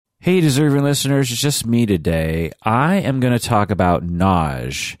Hey, deserving listeners, it's just me today. I am going to talk about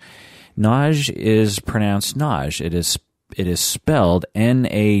Nagy. Nagy is pronounced Nagy. It is spelled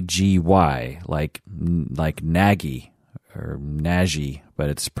Nagy, like Nagy or Nagy, but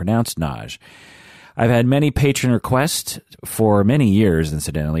it's pronounced Nagy. I've had many patron requests for many years,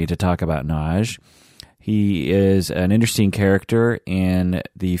 incidentally, to talk about Nagy. He is an interesting character in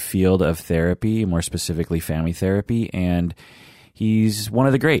the field of therapy, more specifically family therapy, and he's one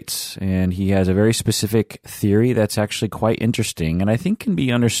of the greats, and he has a very specific theory that's actually quite interesting, and I think can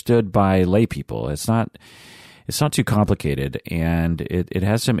be understood by lay people. It's not too complicated, and it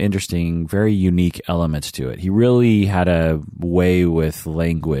has some interesting, very unique elements to it. He really had a way with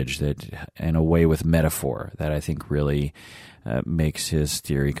language and a way with metaphor that I think really makes his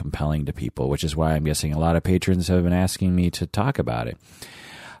theory compelling to people, which is why I'm guessing a lot of patrons have been asking me to talk about it.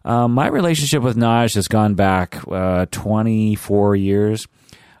 My relationship with Nagy has gone back 24 years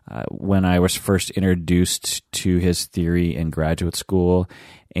when I was first introduced to his theory in graduate school.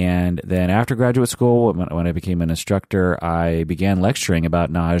 And then after graduate school, when I became an instructor, I began lecturing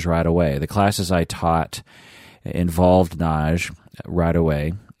about Nagy right away. The classes I taught involved Nagy right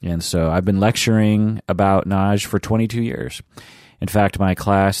away. And so I've been lecturing about Nagy for 22 years. In fact, my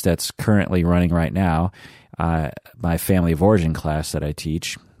class that's currently running right now, my family of origin class that I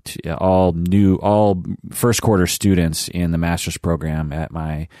teach, all first quarter students in the master's program at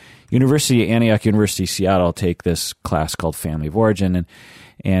my university, Antioch University, Seattle, take this class called Family of Origin,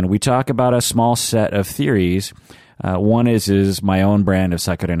 and we talk about a small set of theories. One is my own brand of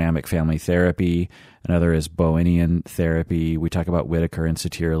psychodynamic family therapy. Another is Bowenian therapy. We talk about Whitaker and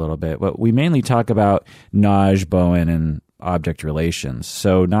Satir a little bit, but we mainly talk about Nagy, Bowen, and object relations.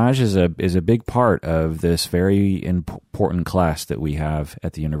 So Nagy is a big part of this very important class that we have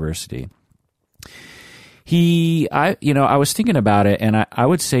at the university. I was thinking about it, and I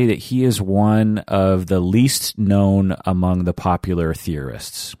would say that he is one of the least known among the popular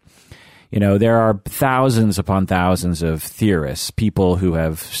theorists. You know, there are thousands upon thousands of theorists, people who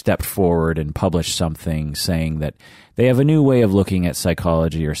have stepped forward and published something saying that they have a new way of looking at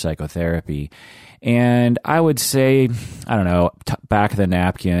psychology or psychotherapy. And I would say, I don't know, back of the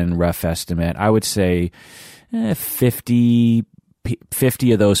napkin, rough estimate, I would say 50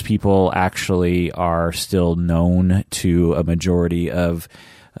 of those people actually are still known to a majority of,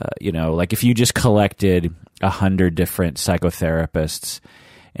 like if you just collected 100 different psychotherapists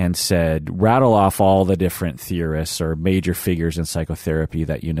and said, rattle off all the different theorists or major figures in psychotherapy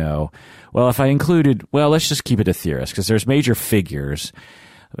that you know. Well, if I included, let's just keep it to theorists, because there's major figures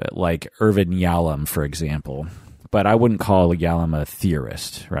like Irvin Yalom, for example, but I wouldn't call Yalom a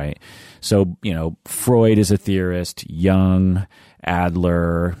theorist, right? So, Freud is a theorist, Jung,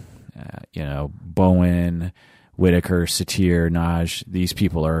 Adler, Bowen, Whitaker, Satir, Nagy. These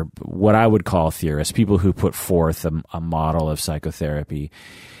people are what I would call theorists, people who put forth a model of psychotherapy.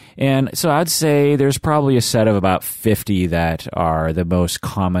 And so I'd say there's probably a set of about 50 that are the most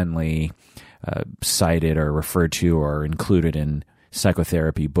commonly cited or referred to or included in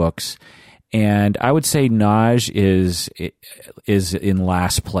psychotherapy books. And I would say Nagy is in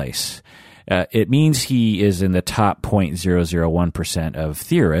last place. It means he is in the top 0.001% of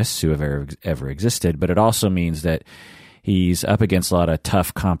theorists who have ever existed, but it also means that he's up against a lot of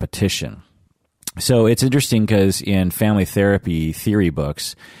tough competition. So it's interesting because in family therapy theory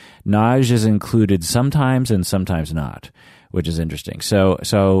books, Nagy is included sometimes and sometimes not, which is interesting. So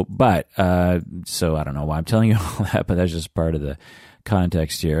I don't know why I'm telling you all that, but that's just part of the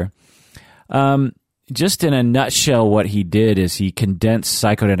context here. Just in a nutshell, what he did is he condensed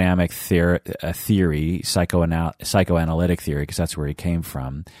psychodynamic theory, psychoanalytic theory, because that's where he came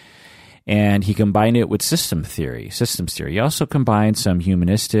from, and he combined it with systems theory. He also combined some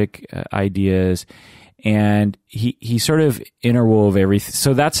humanistic ideas, and he sort of interwove everything.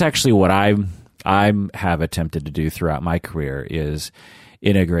 So that's actually what I have attempted to do throughout my career is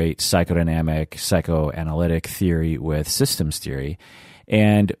integrate psychodynamic, psychoanalytic theory with systems theory,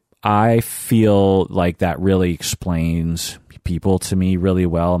 and I feel like that really explains people to me really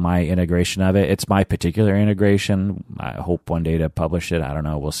well, my integration of it. It's my particular integration. I hope one day to publish it. I don't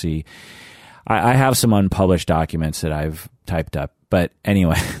know. We'll see. I have some unpublished documents that I've typed up. But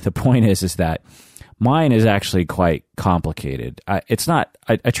anyway, the point is that mine is actually quite complicated. I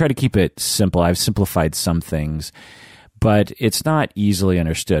try to keep it simple. I've simplified some things, but it's not easily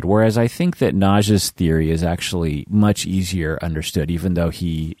understood. Whereas I think that Nagy's theory is actually much easier understood, even though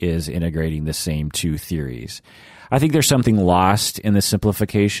he is integrating the same two theories. I think there's something lost in the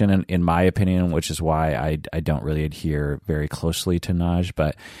simplification, in my opinion, which is why I don't really adhere very closely to Nagy.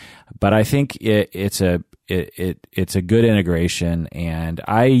 But I think it's it's a good integration, and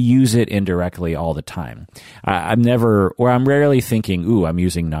I use it indirectly all the time. I'm rarely thinking, "Ooh, I'm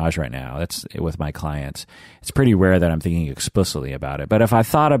using Nagy right now." That's with my clients. It's pretty rare that I'm thinking explicitly about it. But if I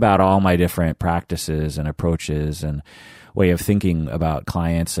thought about all my different practices and approaches and way of thinking about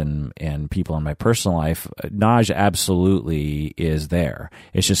clients and people in my personal life, Nagy absolutely is there.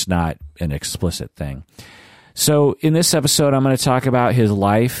 It's just not an explicit thing. So in this episode, I'm going to talk about his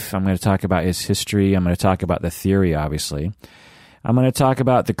life. I'm going to talk about his history. I'm going to talk about the theory, obviously. I'm going to talk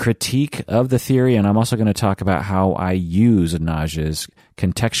about the critique of the theory, and I'm also going to talk about how I use Nagy's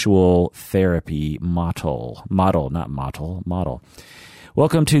contextual therapy model.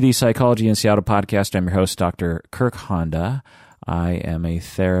 Welcome to the Psychology in Seattle podcast. I'm your host, Dr. Kirk Honda. I am a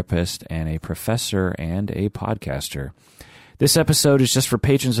therapist and a professor and a podcaster. This episode is just for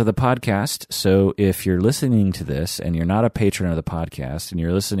patrons of the podcast, so if you're listening to this and you're not a patron of the podcast and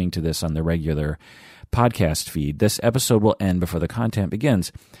you're listening to this on the regular podcast feed, this episode will end before the content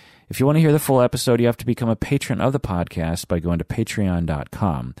begins. If you want to hear the full episode, you have to become a patron of the podcast by going to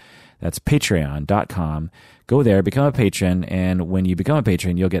patreon.com. That's patreon.com. Go there, become a patron, and when you become a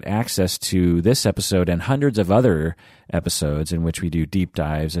patron, you'll get access to this episode and hundreds of other episodes in which we do deep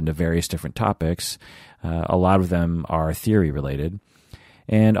dives into various different topics. A lot of them are theory-related.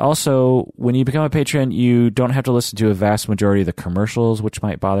 And also, when you become a patron, you don't have to listen to a vast majority of the commercials, which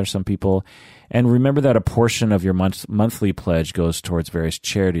might bother some people. And remember that a portion of your monthly pledge goes towards various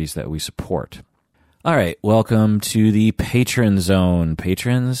charities that we support. All right, welcome to the Patron Zone.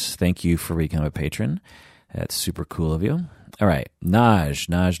 Patrons, thank you for becoming a patron. That's super cool of you. All right, Nagy.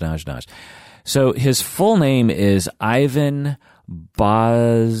 So his full name is Ivan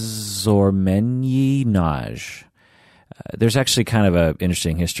Bazormenyi Nagy. There's actually kind of an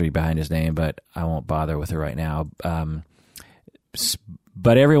interesting history behind his name, but I won't bother with it right now.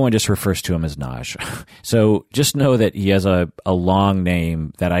 But everyone just refers to him as Nagy. So just know that he has a long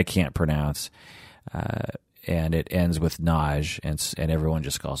name that I can't pronounce, and it ends with Nagy, and everyone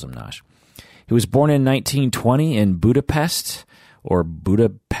just calls him Nagy. He was born in 1920 in Budapest,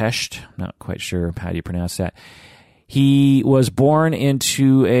 not quite sure how do you pronounce that. He was born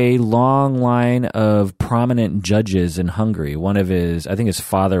into a long line of prominent judges in Hungary. I think his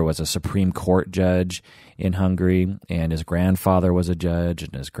father was a Supreme Court judge in Hungary, and his grandfather was a judge,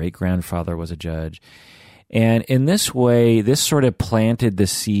 and his great-grandfather was a judge. And in this way, this sort of planted the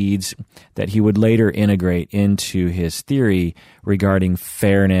seeds that he would later integrate into his theory regarding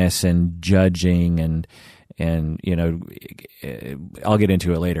fairness and judging and I'll get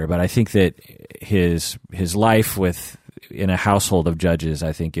into it later, but I think that his life in a household of judges,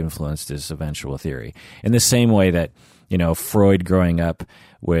 I think, influenced his eventual theory. In the same way that, Freud growing up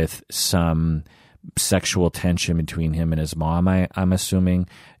with some sexual tension between him and his mom, I'm assuming,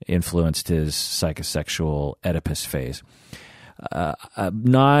 influenced his psychosexual Oedipus phase.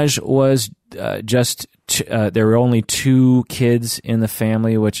 Nagy was there were only two kids in the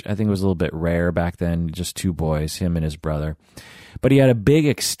family, which I think was a little bit rare back then, just two boys, him and his brother. But he had a big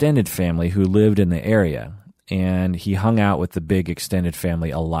extended family who lived in the area, and he hung out with the big extended family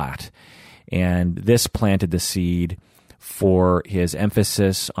a lot. And this planted the seed for his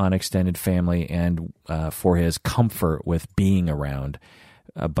emphasis on extended family and for his comfort with being around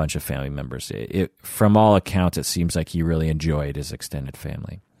a bunch of family members. From all accounts, it seems like he really enjoyed his extended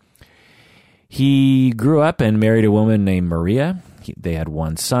family. He grew up and married a woman named Maria. They had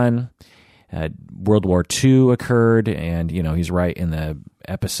one son. World War II occurred, and he's right in the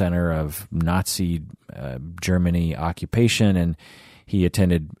epicenter of Nazi Germany occupation, and he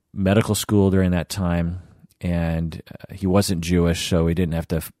attended medical school during that time. And he wasn't Jewish, so he didn't have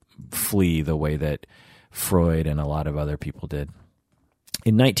to flee the way that Freud and a lot of other people did.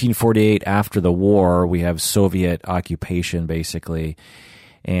 In 1948, after the war, we have Soviet occupation, basically.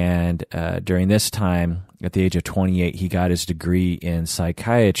 And during this time, at the age of 28, he got his degree in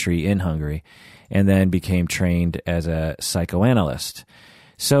psychiatry in Hungary and then became trained as a psychoanalyst.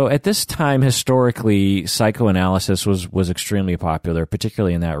 So at this time, historically, psychoanalysis was extremely popular,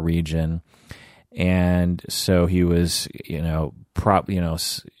 particularly in that region. And so he was,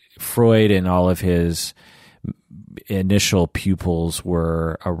 Freud and all of his initial pupils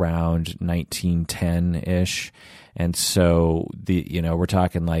were around 1910-ish. And so we're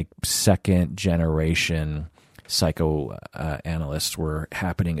talking like second generation psychoanalysts were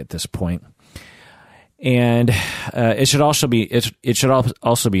happening at this point. And it should also be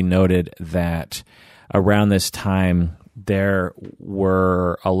noted that around this time there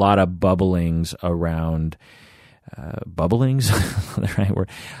were a lot of bubblings around bubblings, the right word,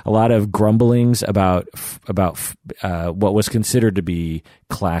 a lot of grumblings about what was considered to be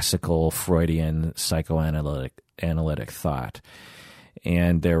classical Freudian psychoanalytic thought.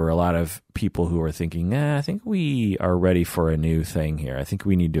 And there were a lot of people who were thinking, I think we are ready for a new thing here. I think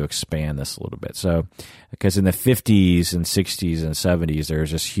we need to expand this a little bit. So, because in the 50s and 60s and 70s, there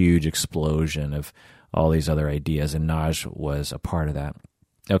was this huge explosion of all these other ideas, and Nagy was a part of that.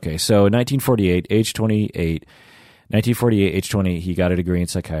 Okay, so 1948, age 28, he got a degree in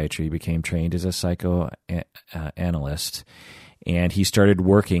psychiatry, became trained as a psychoanalyst, and he started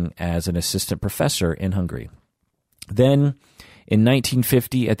working as an assistant professor in Hungary. Then, in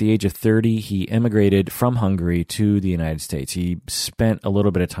 1950, at the age of 30, he immigrated from Hungary to the United States. He spent a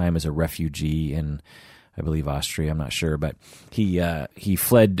little bit of time as a refugee in, I believe, Austria. I'm not sure, but he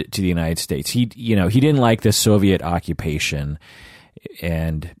fled to the United States. He didn't like the Soviet occupation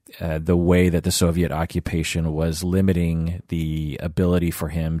and the way that the Soviet occupation was limiting the ability for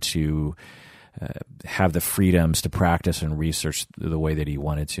him to have the freedoms to practice and research the way that he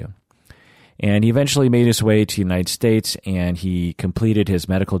wanted to. And he eventually made his way to the United States, and he completed his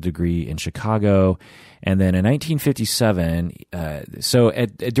medical degree in Chicago. And then in 1957,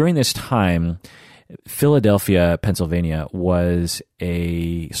 during this time, Philadelphia, Pennsylvania was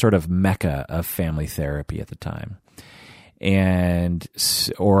a sort of mecca of family therapy at the time,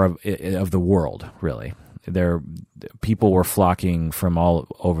 or of the world, really. People were flocking from all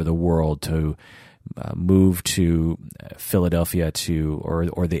over the world to move to Philadelphia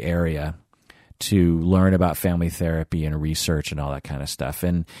or the area to learn about family therapy and research and all that kind of stuff.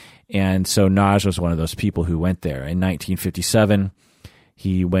 And so Nagy was one of those people who went there. In 1957,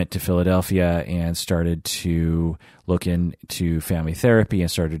 he went to Philadelphia and started to look into family therapy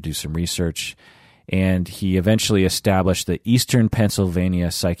and started to do some research. And he eventually established the Eastern Pennsylvania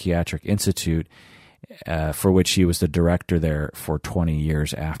Psychiatric Institute, for which he was the director there for 20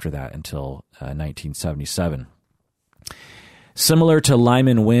 years after that, until 1977. Similar to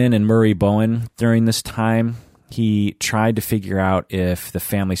Lyman Wynn and Murray Bowen, during this time, he tried to figure out if the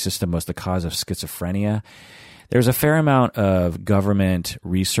family system was the cause of schizophrenia. There's a fair amount of government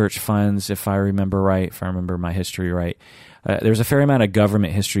research funds, if I remember my history right. There's a fair amount of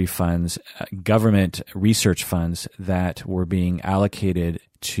government research funds that were being allocated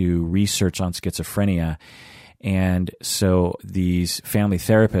to research on schizophrenia. And so these early family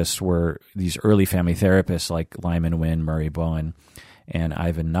therapists like Lyman Wynn, Murray Bowen, and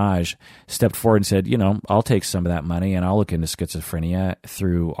Ivan Nagy stepped forward and said, I'll take some of that money and I'll look into schizophrenia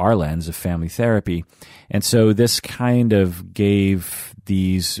through our lens of family therapy. And so this kind of gave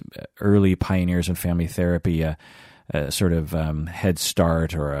these early pioneers in family therapy a sort of head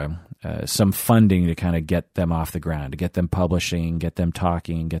start, or some funding to kind of get them off the ground, to get them publishing, get them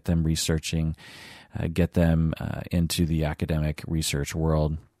talking, get them researching, get them into the academic research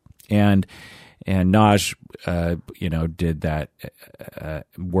world. And Nagy, did that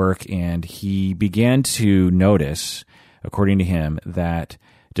work, and he began to notice, according to him, that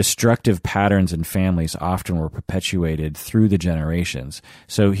destructive patterns in families often were perpetuated through the generations.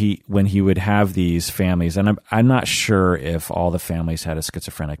 So when he would have these families, and I'm not sure if all the families had a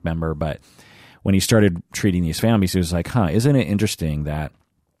schizophrenic member, but when he started treating these families, he was like, isn't it interesting that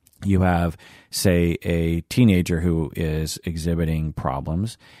you have, say, a teenager who is exhibiting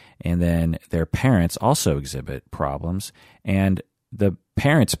problems, and then their parents also exhibit problems, and the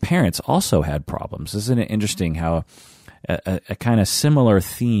parents also had problems. Isn't it interesting how a kind of similar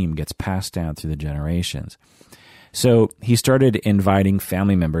theme gets passed down through the generations? So he started inviting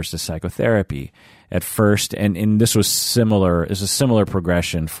family members to psychotherapy at first, and this was similar. It's a similar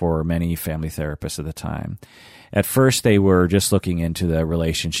progression for many family therapists at the time. At first, they were just looking into the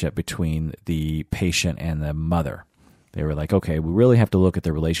relationship between the patient and the mother. They were like, okay, we really have to look at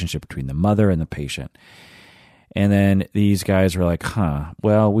the relationship between the mother and the patient. And then these guys were like,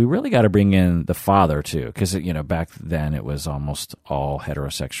 well, we really got to bring in the father too, because back then it was almost all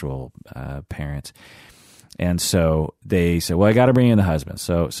heterosexual parents. And so they said, well, I got to bring in the husband.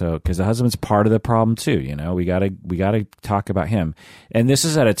 So because the husband's part of the problem too, we got to talk about him. And this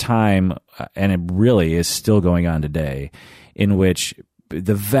is at a time, and it really is still going on today, in which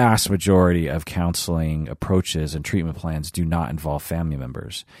the vast majority of counseling approaches and treatment plans do not involve family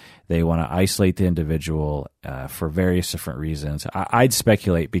members. They want to isolate the individual for various different reasons. I'd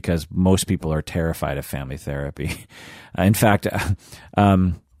speculate because most people are terrified of family therapy. In fact,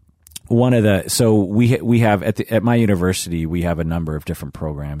 we have at my university, we have a number of different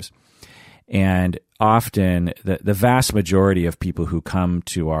programs, And often the vast majority of people who come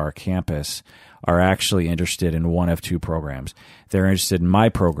to our campus are actually interested in one of two programs. They're interested in my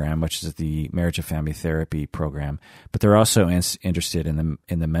program, which is the Marriage and Family Therapy program, but they're also interested in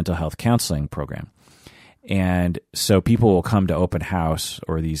the mental health counseling program. And so people will come to open house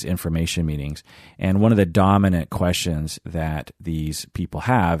or these information meetings, and one of the dominant questions that these people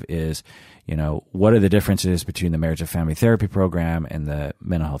have is, what are the differences between the Marriage and Family Therapy program and the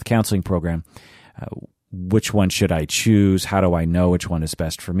mental health counseling program? Which one should I choose? How do I know which one is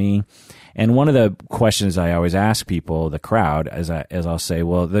best for me? And one of the questions I always ask people, the crowd, as I'll say,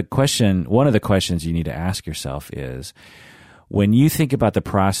 well, one of the questions you need to ask yourself is, when you think about the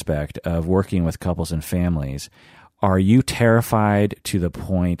prospect of working with couples and families, are you terrified to the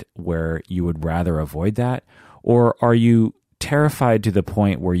point where you would rather avoid that? Or are you terrified to the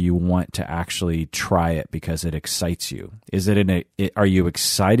point where you want to actually try it because it excites you? Are you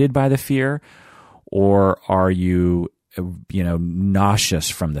excited by the fear? Or are you, nauseous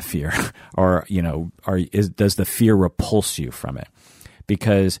from the fear? Or, does the fear repulse you from it?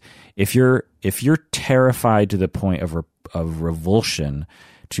 Because if you're terrified to the point of revulsion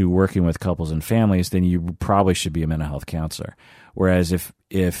to working with couples and families, then you probably should be a mental health counselor. Whereas if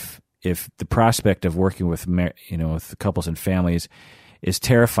the prospect of working with with couples and families is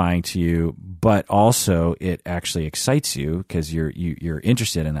terrifying to you, but also it actually excites you because you're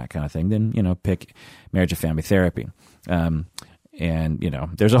interested in that kind of thing, then pick Marriage and Family Therapy. And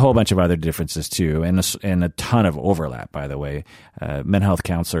there's a whole bunch of other differences too, and a ton of overlap. By the way, mental health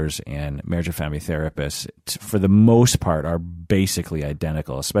counselors and marriage and family therapists, for the most part, are basically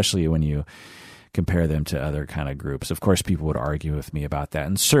identical, especially when you compare them to other kind of groups. Of course, people would argue with me about that,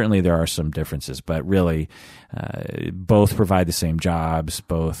 and certainly there are some differences, but really, both provide the same jobs,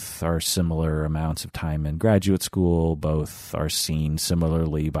 both are similar amounts of time in graduate school, both are seen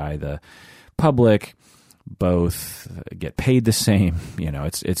similarly by the public, both get paid the same.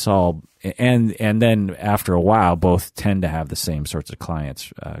 It's all, and then after a while, both tend to have the same sorts of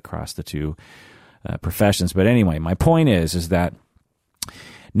clients across the two professions. But anyway, my point is that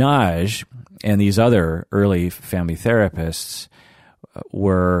Nagy and these other early family therapists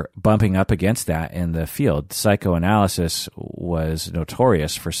were bumping up against that in the field. Psychoanalysis was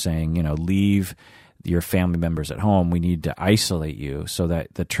notorious for saying, leave your family members at home. We need to isolate you so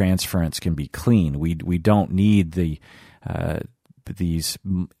that the transference can be clean. We don't need these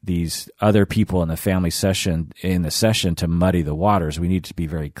other people in the session to muddy the waters. We need to be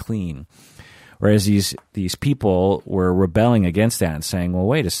very clean. Whereas these people were rebelling against that and saying, well,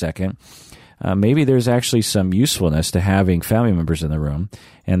 wait a second, maybe there's actually some usefulness to having family members in the room.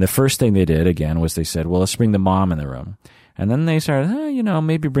 And the first thing they did, again, was they said, well, let's bring the mom in the room. And then they started,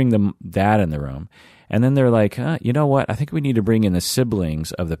 maybe bring the dad in the room. And then they're like, you know what? I think we need to bring in the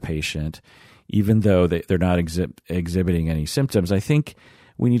siblings of the patient, even though they're not exhibiting any symptoms. I think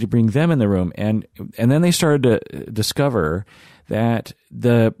we need to bring them in the room. And then they started to discover that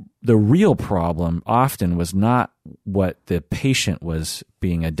the real problem often was not what the patient was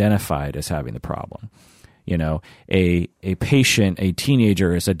being identified as having the problem. A patient, a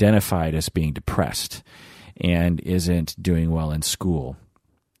teenager, is identified as being depressed and isn't doing well in school.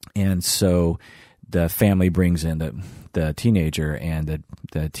 And so the family brings in the teenager, and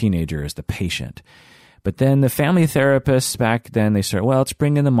the teenager is the patient. But then the family therapists back then, they started, well, let's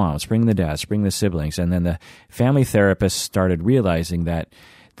bring in the mom, let's bring in the dad, let's bring in the siblings. And then the family therapists started realizing that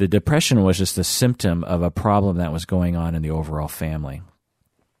the depression was just a symptom of a problem that was going on in the overall family.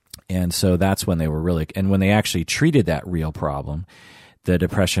 And so that's when they were and when they actually treated that real problem, the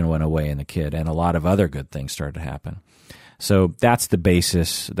depression went away in the kid, and a lot of other good things started to happen. So that's the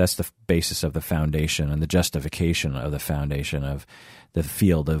basis. That's the basis of the foundation and the justification of the foundation of the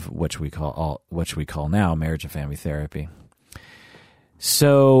field of which we call now marriage and family therapy.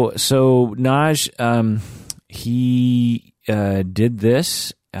 So Nagy, he did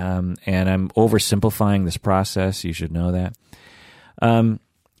this, and I'm oversimplifying this process. You should know that.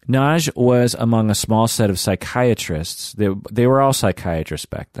 Nagy was among a small set of psychiatrists. They were all psychiatrists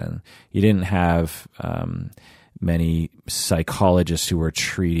back then. You didn't have many psychologists who were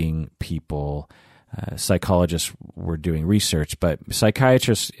treating people. Psychologists were doing research, but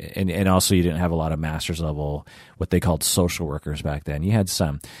psychiatrists, and also you didn't have a lot of master's level, what they called social workers back then. You had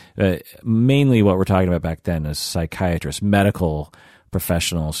some. Mainly what we're talking about back then is psychiatrists, medical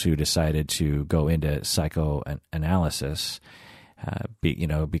professionals who decided to go into psychoanalysis,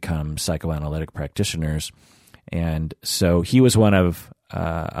 become psychoanalytic practitioners. And so he was one of,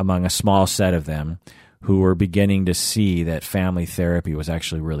 among a small set of them, who were beginning to see that family therapy was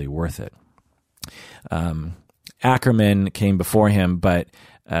actually really worth it. Ackerman came before him, but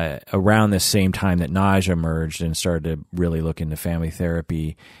around the same time that Nagy emerged and started to really look into family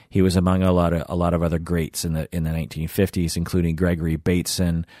therapy, he was among a lot of other greats in the 1950s, including Gregory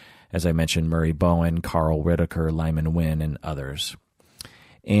Bateson, as I mentioned, Murray Bowen, Carl Whitaker, Lyman Wynn, and others.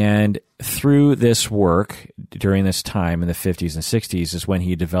 And through this work during this time in the 50s and 60s is when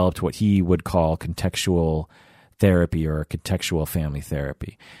he developed what he would call contextual therapy or contextual family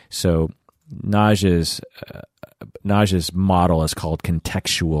therapy. So Nagy's model is called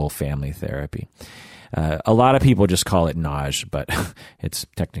contextual family therapy. A lot of people just call it Nagy, but it's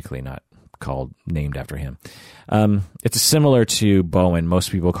technically not named after him. It's similar to Bowen.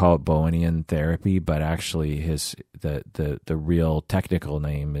 Most people call it Bowenian therapy, but actually the real technical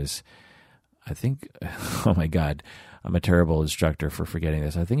name is, I think, oh my God, I'm a terrible instructor for forgetting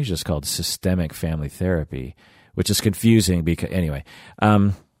this. I think it's just called systemic family therapy, which is confusing because, anyway.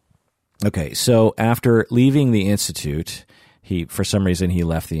 Okay, so after leaving the institute, for some reason he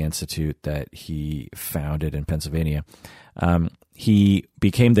left the institute that he founded in Pennsylvania. He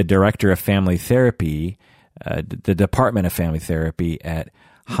became the director of family therapy, the Department of Family Therapy at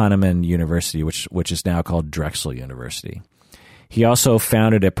Hahnemann University, which is now called Drexel University. He also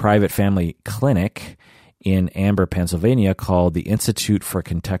founded a private family clinic in Amber, Pennsylvania, called the Institute for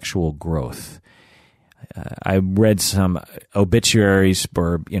Contextual Growth. I read some obituaries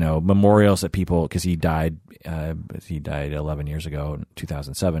or memorials that people, because he died 11 years ago in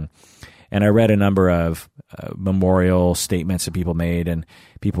 2007. And I read a number of memorial statements that people made, and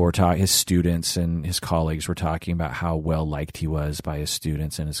people were talking, his students and his colleagues were talking about how well liked he was by his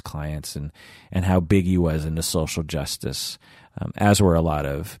students and his clients, and how big he was into social justice, as were a lot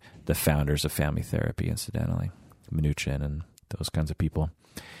of the founders of family therapy, incidentally, Mnuchin and those kinds of people.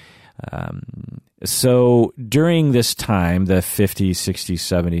 So during this time, the 50s, 60s,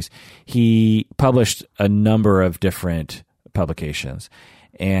 70s, he published a number of different publications.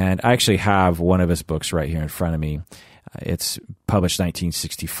 And I actually have one of his books right here in front of me. It's published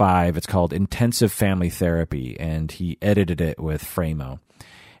 1965. It's called Intensive Family Therapy, and he edited it with Framo.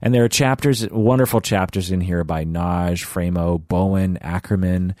 And there are chapters, wonderful chapters in here by Nagy, Framo, Bowen,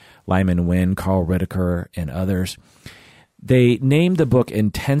 Ackerman, Lyman Wynn, Carl Whitaker, and others. They named the book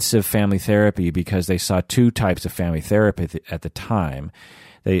Intensive Family Therapy because they saw two types of family therapy at the time.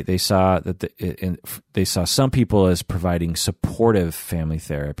 They saw that they saw some people as providing supportive family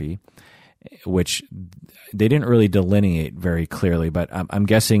therapy, which they didn't really delineate very clearly, but I'm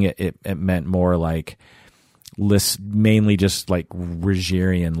guessing it meant more like mainly just like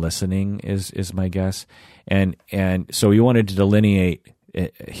Rogerian listening is my guess, and so he wanted to delineate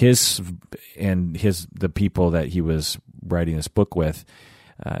the people that he was writing this book with.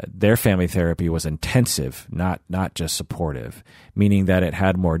 Their family therapy was intensive, not just supportive, meaning that it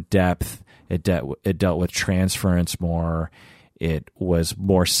had more depth. It dealt with transference more. It was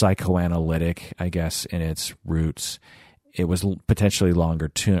more psychoanalytic, I guess, in its roots. It was potentially longer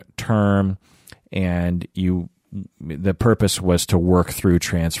term, and the purpose was to work through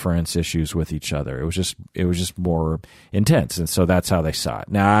transference issues with each other. It was just more intense, and so that's how they saw it.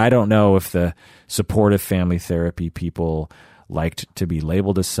 Now, I don't know if the supportive family therapy people liked to be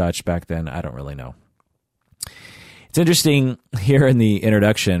labeled as such back then. I don't really know. It's interesting here in the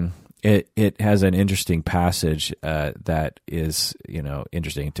introduction. It has an interesting passage that is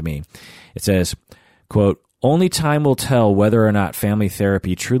interesting to me. It says, quote, "Only time will tell whether or not family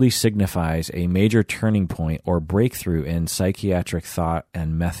therapy truly signifies a major turning point or breakthrough in psychiatric thought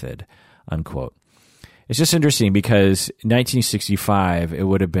and method," unquote. It's just interesting because 1965, it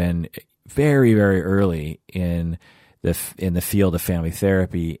would have been very, very early in the field of family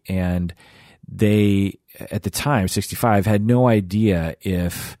therapy, and they, at the time, 65, had no idea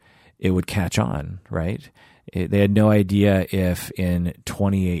if it would catch on, right? They had no idea if in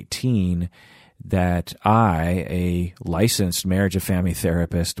 2018 that a licensed marriage and family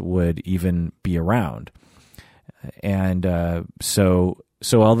therapist, would even be around. And so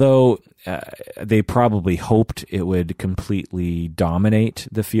although they probably hoped it would completely dominate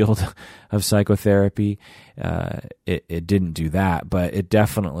the field of psychotherapy, it didn't do that, but it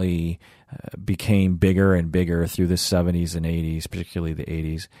definitely became bigger and bigger through the 70s and 80s, particularly the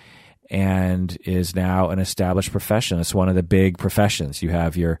 80s, and is now an established profession. It's one of the big professions. You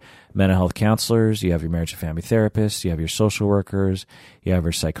have your mental health counselors, you have your marriage and family therapists, you have your social workers, you have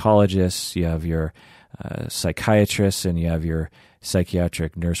your psychologists, you have your psychiatrists, and you have your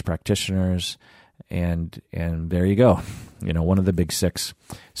psychiatric nurse practitioners, and there you go. One of the big six.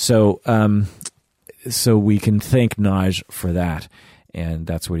 So we can thank Nagy for that, and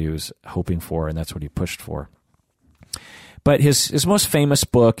that's what he was hoping for, and that's what he pushed for. But his most famous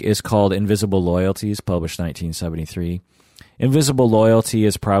book is called Invisible Loyalties, published 1973. Invisible loyalty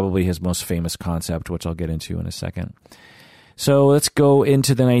is probably his most famous concept, which I'll get into in a second. So let's go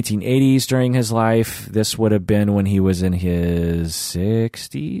into the 1980s during his life. This would have been when he was in his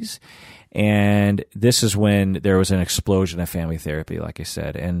 60s. And this is when there was an explosion of family therapy, like I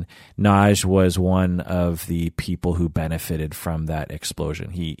said. And Nagy was one of the people who benefited from that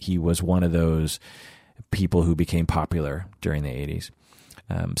explosion. He was one of those people who became popular during the 80s,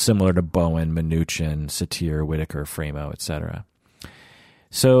 similar to Bowen, Mnuchin, Satir, Whitaker, Framo, etc.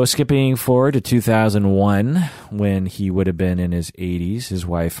 So skipping forward to 2001, when he would have been in his 80s, his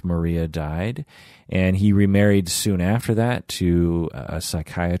wife Maria died, and he remarried soon after that to a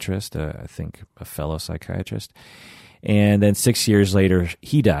psychiatrist, I think a fellow psychiatrist. And then 6 years later,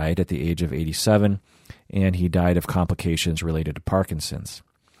 he died at the age of 87, and he died of complications related to Parkinson's.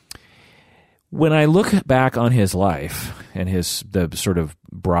 When I look back on his life and the sort of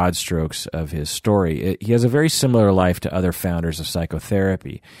broad strokes of his story, he has a very similar life to other founders of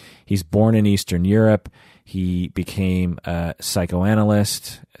psychotherapy. He's born in Eastern Europe. He became a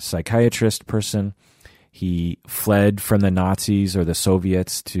psychoanalyst, psychiatrist person. He fled from the Nazis or the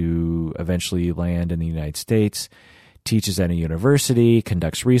Soviets to eventually land in the United States, teaches at a university,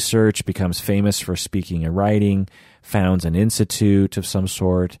 conducts research, becomes famous for speaking and writing, founds an institute of some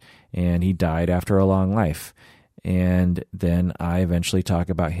sort, and he died after a long life. And then I eventually talk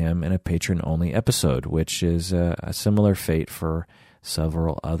about him in a patron-only episode, which is a similar fate for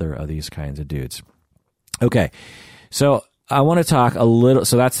several other of these kinds of dudes. Okay, so I want to talk a little,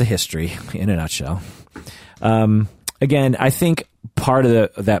 so that's the history in a nutshell. Again, I think part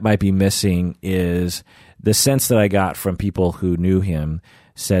of that might be missing is the sense that I got from people who knew him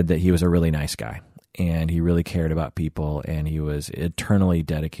said that he was a really nice guy. And he really cared about people, and he was eternally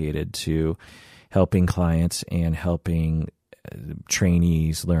dedicated to helping clients and helping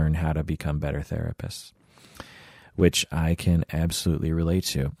trainees learn how to become better therapists, which I can absolutely relate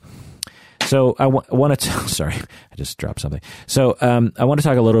to. So I want to sorry, I just dropped something. So I want to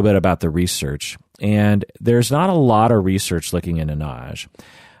talk a little bit about the research, and there's not a lot of research looking into Nagy.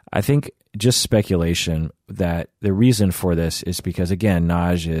 I think just speculation that the reason for this is because, again,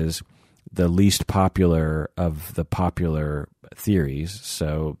 Nagy is the least popular of the popular theories,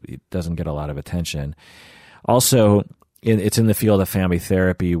 so it doesn't get a lot of attention. Also, it's in the field of family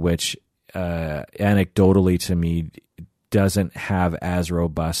therapy, which anecdotally to me doesn't have as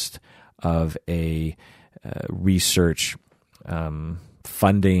robust of a research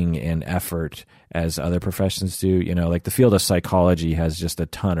funding and effort as other professions do. You know, like the field of psychology has just a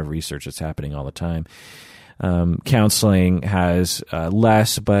ton of research that's happening all the time. Counseling has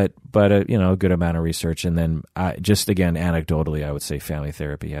less, but a good amount of research. And then just again, anecdotally, I would say family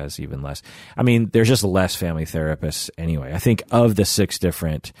therapy has even less. I mean, there's just less family therapists anyway. I think of the 6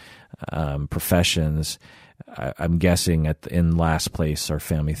 different professions, I'm guessing in last place are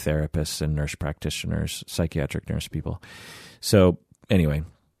family therapists and nurse practitioners, psychiatric nurse people. So anyway,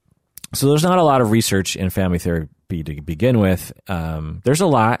 so there's not a lot of research in family therapy to begin with. There's a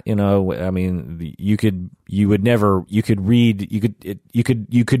lot, I mean, you could never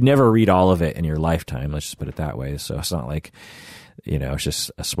read all of it in your lifetime. Let's just put it that way. So it's not like, it's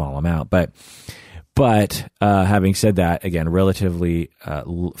just a small amount, but having said that, again, relatively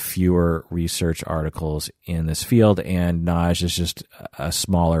fewer research articles in this field, and Nagy is just a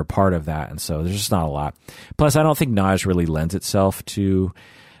smaller part of that. And so there's just not a lot. Plus, I don't think Nagy really lends itself to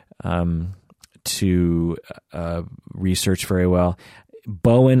research very well.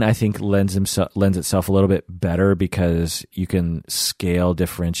 Bowen, I think, lends itself a little bit better because you can scale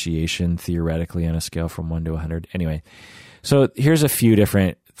differentiation theoretically on a scale from 1 to 100. Anyway, so here's a few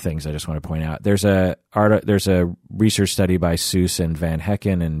different things I just want to point out. There's a research study by Seuss and Van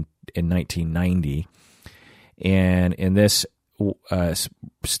Hecken in 1990, and in this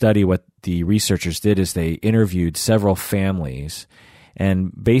study, what the researchers did is they interviewed several families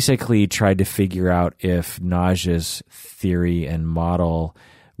and basically tried to figure out if Nagy's theory and model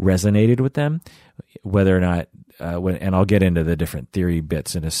resonated with them, whether or not, and I'll get into the different theory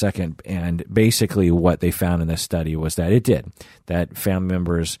bits in a second. And basically what they found in this study was that it did, that family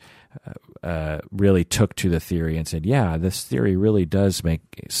members really took to the theory and said, yeah, this theory really does make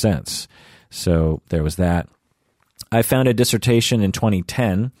sense. So there was that. I found a dissertation in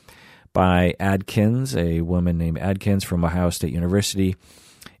 2010 by Adkins, a woman named Adkins from Ohio State University.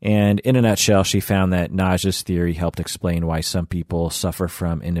 And in a nutshell, she found that Nagy's theory helped explain why some people suffer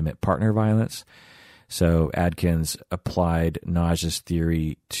from intimate partner violence. So Adkins applied Nagy's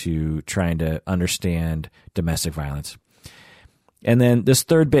theory to trying to understand domestic violence. And then this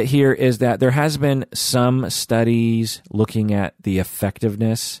third bit here is that there has been some studies looking at the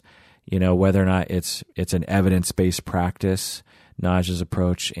effectiveness whether or not it's an evidence-based practice, Naj's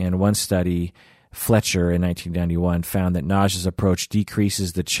approach. And one study, Fletcher in 1991, found that Naj's approach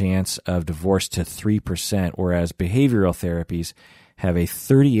decreases the chance of divorce to 3%, whereas behavioral therapies have a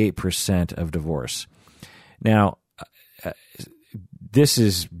 38% of divorce. Now, this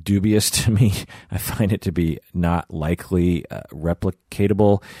is dubious to me. I find it to be not likely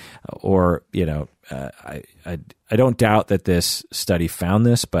replicatable, or I don't doubt that this study found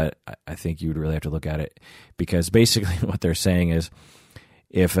this, but I think you would really have to look at it, because basically what they're saying is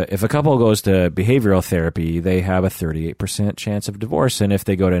if a couple goes to behavioral therapy, they have a 38% chance of divorce, and if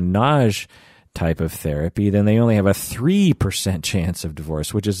they go to Naj type of therapy, then they only have a 3% chance of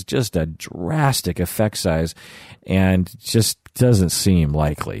divorce, which is just a drastic effect size and just doesn't seem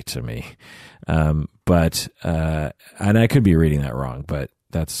likely to me. But and I could be reading that wrong, but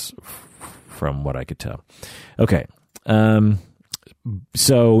that's from what I could tell. Okay.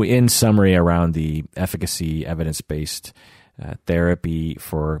 So in summary, around the efficacy, evidence-based therapy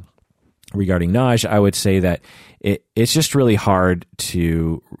regarding Naj, I would say that it's just really hard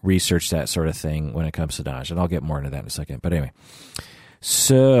to research that sort of thing when it comes to Naj, and I'll get more into that in a second. But anyway,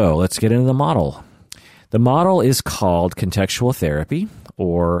 so let's get into the model. The model is called contextual therapy,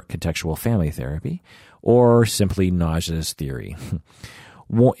 or contextual family therapy, or simply Naj's theory.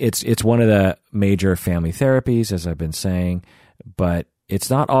 It's one of the major family therapies, as I've been saying, but it's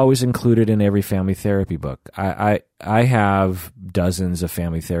not always included in every family therapy book. I have dozens of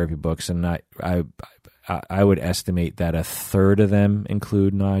family therapy books, and I would estimate that a third of them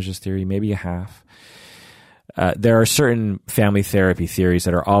include Naj's theory, maybe a half. There are certain family therapy theories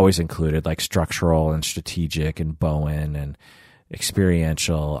that are always included, like structural and strategic and Bowen and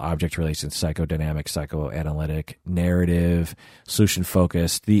experiential, object relations, psychodynamic, psychoanalytic, narrative,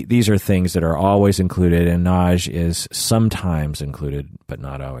 solution-focused. These are things that are always included, and Naj is sometimes included, but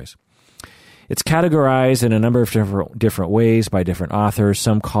not always. It's categorized in a number of different ways by different authors.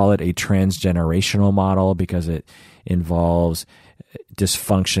 Some call it a transgenerational model because it involves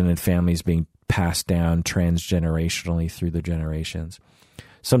dysfunction in families being passed down transgenerationally through the generations.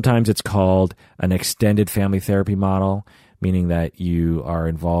 Sometimes it's called an extended family therapy model, meaning that you are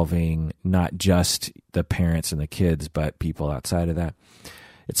involving not just the parents and the kids, but people outside of that.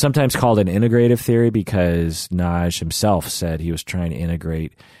 It's sometimes called an integrative theory because Naj himself said he was trying to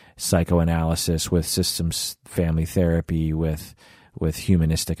integrate psychoanalysis with systems family therapy with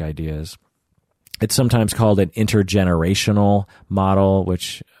humanistic ideas. It's sometimes called an intergenerational model,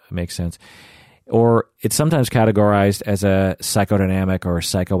 which makes sense. Or it's sometimes categorized as a psychodynamic or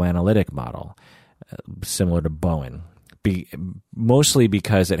psychoanalytic model, similar to Bowen. Mostly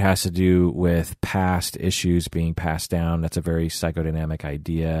because it has to do with past issues being passed down. That's a very psychodynamic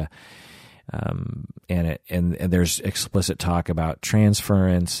idea, and there's explicit talk about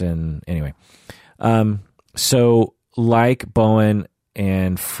transference. And anyway, so like Bowen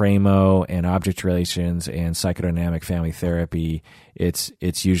and Framo and object relations and psychodynamic family therapy, it's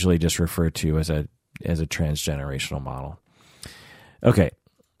usually just referred to as a transgenerational model. Okay,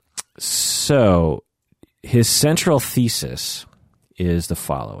 so his central thesis is the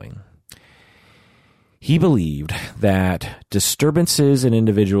following. He believed that disturbances in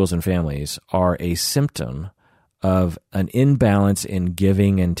individuals and families are a symptom of an imbalance in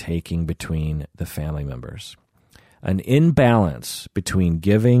giving and taking between the family members. An imbalance between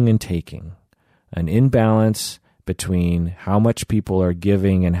giving and taking. An imbalance between how much people are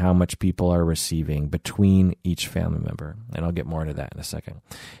giving and how much people are receiving between each family member. And I'll get more into that in a second.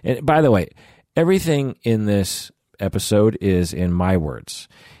 And by the way, everything in this episode is in my words.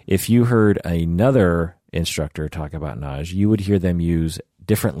 If you heard another instructor talk about Naj, you would hear them use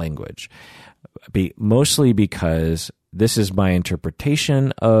different language, mostly because this is my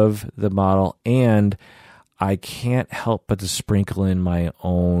interpretation of the model, and I can't help but to sprinkle in my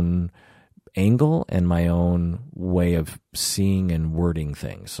own angle and my own way of seeing and wording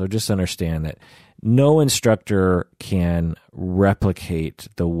things. So just understand that no instructor can replicate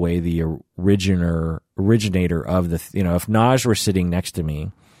the way the originator of the, if Naj were sitting next to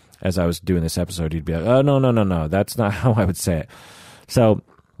me as I was doing this episode, he'd be like, oh, no, that's not how I would say it. So,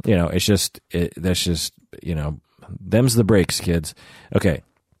 it's just, them's the breaks, kids. Okay.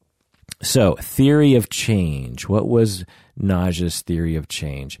 So theory of change. What was Naj's theory of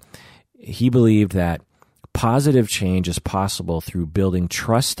change? He believed that positive change is possible through building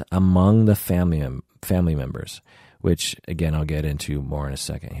trust among the family members, which, again, I'll get into more in a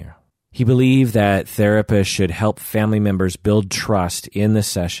second here. He believed that therapists should help family members build trust in the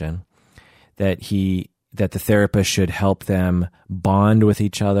session, that the therapist should help them bond with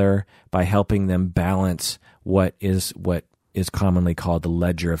each other by helping them balance what is commonly called the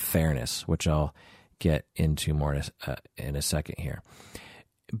ledger of fairness, which I'll get into more in a second here.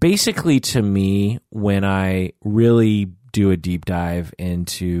 Basically, to me, when I really do a deep dive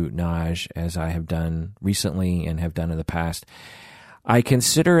into Nagy, as I have done recently and have done in the past, I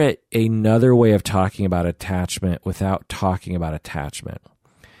consider it another way of talking about attachment without talking about attachment.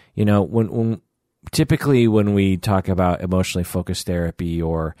 You know, when typically when we talk about emotionally focused therapy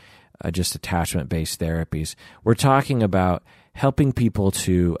or just attachment-based therapies, we're talking about helping people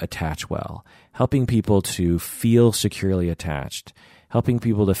to attach well, helping people to feel securely attached, helping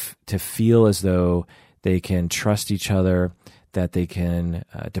people to feel as though they can trust each other, that they can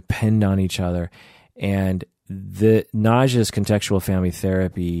depend on each other. And the Nagy's contextual family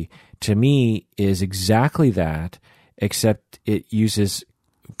therapy, to me, is exactly that, except it uses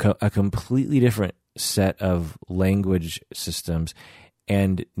a completely different set of language systems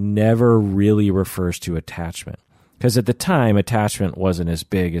and never really refers to attachment. Because at the time, attachment wasn't as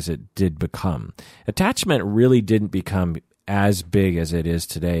big as it did become. Attachment really didn't become as big as it is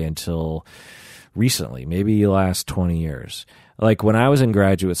today until recently, maybe the last 20 years. Like when I was in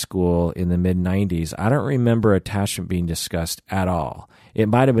graduate school in the mid-90s, I don't remember attachment being discussed at all. It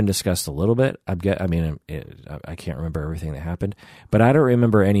might have been discussed a little bit. I can't remember everything that happened, but I don't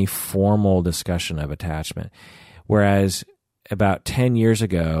remember any formal discussion of attachment. Whereas about 10 years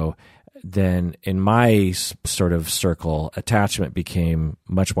ago, then in my sort of circle, attachment became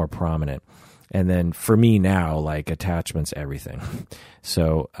much more prominent. And then for me now, like attachment's everything.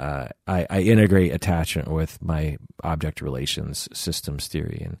 So I integrate attachment with my object relations systems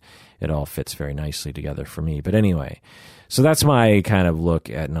theory, and it all fits very nicely together for me. But anyway, so that's my kind of look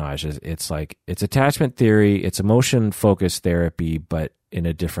at Nagy. It's like, it's attachment theory, it's emotion-focused therapy, but in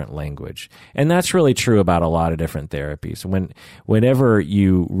a different language. And that's really true about a lot of different therapies. Whenever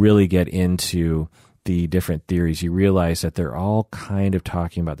you really get into the different theories, you realize that they're all kind of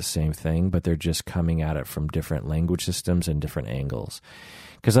talking about the same thing, but they're just coming at it from different language systems and different angles.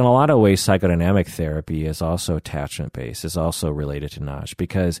 Because in a lot of ways, psychodynamic therapy is also attachment-based, is also related to Nagy,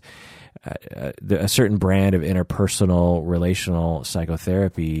 because a certain brand of interpersonal relational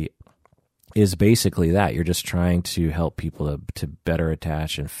psychotherapy is basically that. You're just trying to help people to better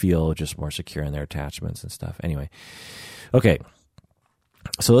attach and feel just more secure in their attachments and stuff. Anyway, okay.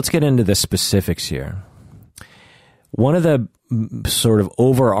 So let's get into the specifics here. One of the sort of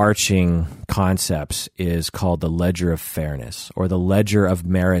overarching concepts is called the ledger of fairness, or the ledger of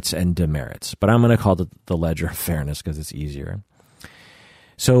merits and demerits. But I'm going to call it the ledger of fairness because it's easier.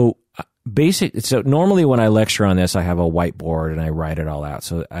 So normally when I lecture on this, I have a whiteboard and I write it all out.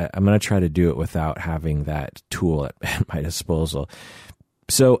 So I'm going to try to do it without having that tool at my disposal.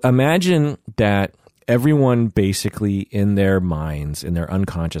 So imagine that everyone basically in their minds, in their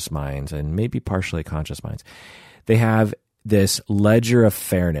unconscious minds, and maybe partially conscious minds, they have this ledger of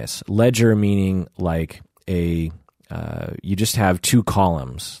fairness. Ledger meaning like you just have two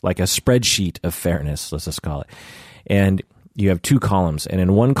columns, like a spreadsheet of fairness, let's just call it. And you have two columns. And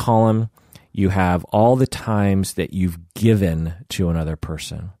in one column, you have all the times that you've given to another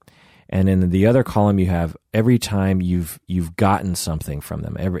person. And in the other column, you have every time you've gotten something from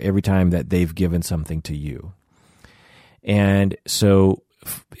them, every time that they've given something to you. And so,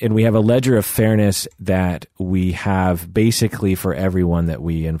 and we have a ledger of fairness that we have basically for everyone that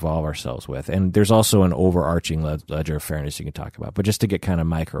we involve ourselves with. And there's also an overarching ledger of fairness you can talk about, but just to get kind of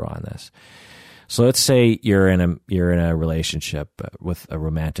micro on this. So let's say you're in a relationship with a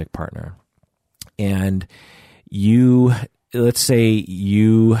romantic partner, and let's say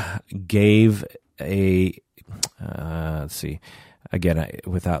you gave let's see, again,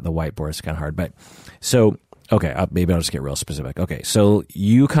 without the whiteboard, it's kind of hard, but so, okay, maybe I'll just get real specific. Okay, so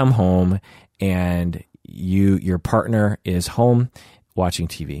you come home and your partner is home watching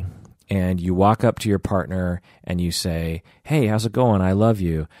TV, and you walk up to your partner and you say, "Hey, how's it going? I love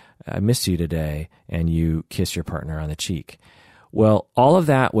you. I missed you today," and you kiss your partner on the cheek. Well, all of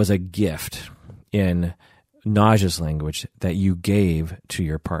that was a gift in Nagy's language that you gave to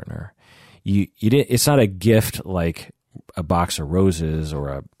your partner. You didn't. It's not a gift like a box of roses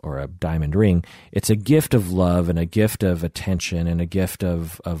or a diamond ring. It's a gift of love and a gift of attention and a gift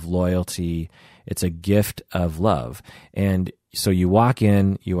of loyalty. It's a gift of love. And so you walk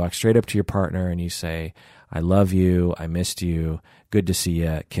straight up to your partner and you say, "I love you. I missed you. Good to see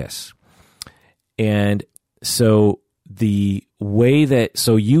you. Kiss." And so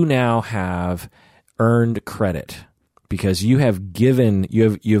you now have earned credit because you have given,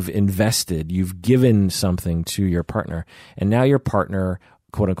 you've invested, you've given something to your partner, and now your partner,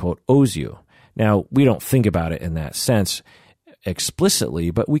 quote unquote, owes you. Now, we don't think about it in that sense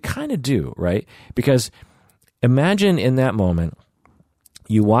explicitly, but we kind of do, right? Because imagine in that moment,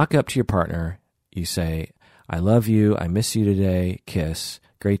 you walk up to your partner, you say, I love you, I miss you today, kiss,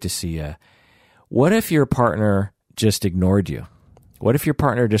 great to see you. What if your partner just ignored you? What if your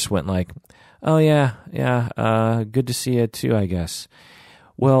partner just went like, oh yeah, good to see you too, I guess.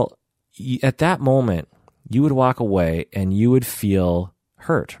 Well, at that moment, you would walk away and you would feel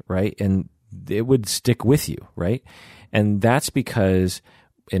hurt, right? And it would stick with you, right? And that's because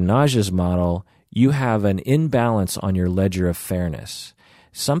in Nagy's model, you have an imbalance on your ledger of fairness.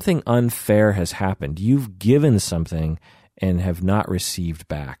 Something unfair has happened. You've given something and have not received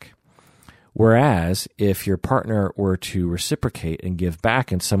back. Whereas if your partner were to reciprocate and give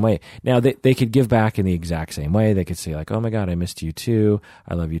back in some way, now they could give back in the exact same way. They could say like, oh my God, I missed you too.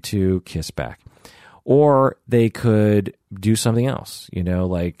 I love you too. Kiss back. Or they could do something else,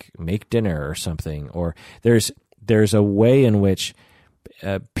 like make dinner or something. Or there's a way in which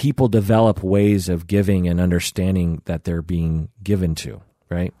people develop ways of giving and understanding that they're being given to,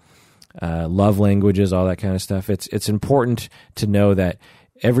 right? Love languages, all that kind of stuff. It's important to know that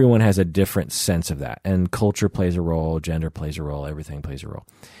everyone has a different sense of that, and culture plays a role, gender plays a role, everything plays a role.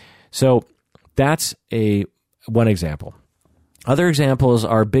 So that's one example. Other examples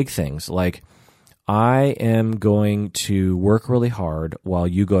are big things like, I am going to work really hard while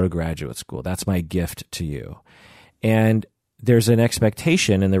you go to graduate school. That's my gift to you. And there's an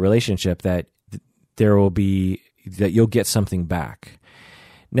expectation in the relationship that that you'll get something back.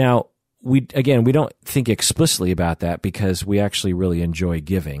 Now, we don't think explicitly about that because we actually really enjoy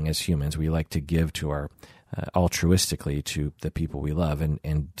giving as humans. We like to give to our altruistically to the people we love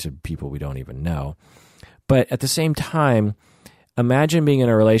and to people we don't even know. But at the same time, imagine being in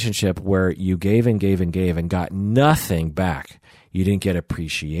a relationship where you gave and gave and gave and got nothing back. You didn't get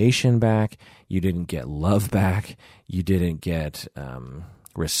appreciation back. You didn't get love back. You didn't get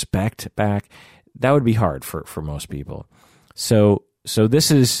respect back. That would be hard for most people. So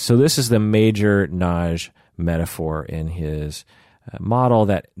this is the major Nagy metaphor in his model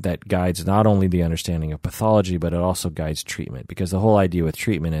that guides not only the understanding of pathology, but it also guides treatment. Because the whole idea with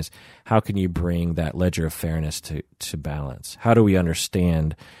treatment is, how can you bring that ledger of fairness to balance? How do we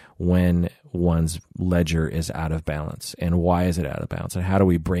understand when one's ledger is out of balance, and why is it out of balance, and how do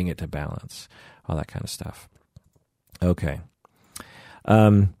we bring it to balance? All that kind of stuff. Okay.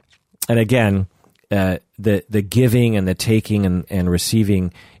 And again, the giving and the taking and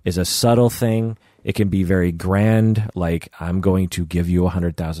receiving is a subtle thing. It can be very grand, like I'm going to give you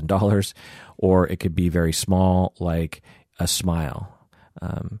 $100,000, or it could be very small, like a smile.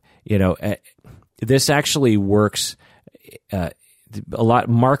 This actually works. A lot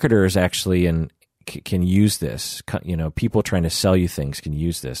marketers actually can use this. People trying to sell you things can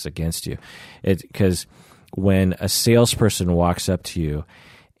use this against you, because when a salesperson walks up to you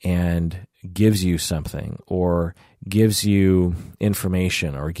and gives you something, or gives you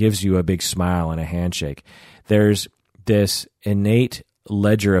information, or gives you a big smile and a handshake, there's this innate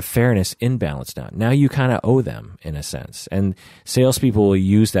ledger of fairness imbalance now. Now you kind of owe them in a sense, and salespeople will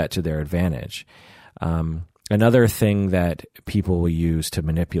use that to their advantage. Another thing that people will use to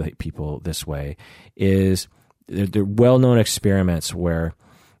manipulate people this way is the well-known experiments where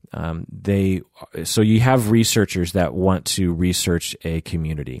so you have researchers that want to research a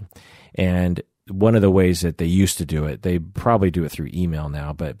community. And one of the ways that they used to do it, they probably do it through email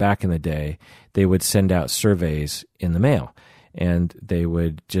now, but back in the day, they would send out surveys in the mail. And they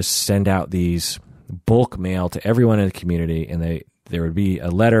would just send out these bulk mail to everyone in the community, and there would be a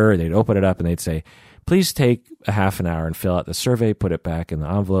letter, they'd open it up, and they'd say, please take a half an hour and fill out the survey, put it back in the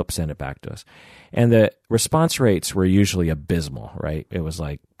envelope, send it back to us. And the response rates were usually abysmal, right? It was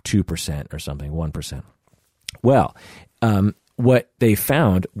like 2% or something, 1%. Well, what they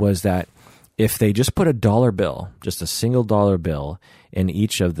found was that if they just put a dollar bill, just a single dollar bill in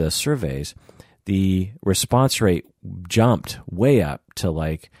each of the surveys, the response rate jumped way up to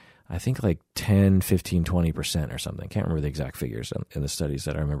I think 10, 15, 20% or something. Can't remember the exact figures in the studies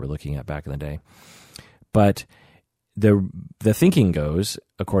that I remember looking at back in the day. But the thinking goes,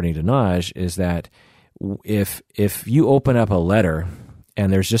 according to Nagy, is that if you open up a letter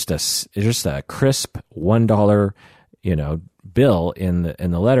and there's just a crisp $1 bill in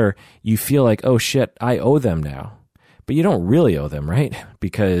the letter, you feel like, oh shit, I owe them now. But you don't really owe them, right?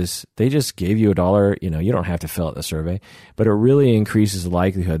 Because they just gave you $1. You don't have to fill out the survey, but it really increases the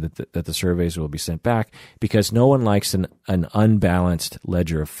likelihood that the surveys will be sent back, because no one likes an unbalanced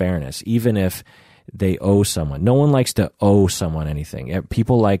ledger of fairness, even if they owe someone. No one likes to owe someone anything.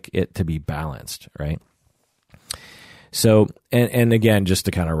 People like it to be balanced, right? So, and again, just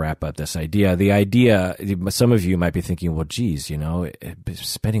to kind of wrap up this idea, the idea, some of you might be thinking, well, geez,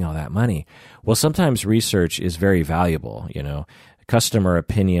 spending all that money. Well, sometimes research is very valuable, customer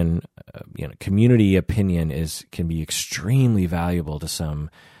opinion, community opinion can be extremely valuable to some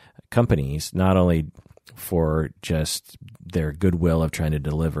companies, not only for just their goodwill of trying to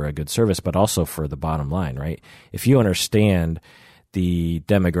deliver a good service, but also for the bottom line, right? If you understand the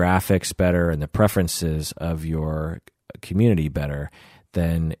demographics better and the preferences of your community better,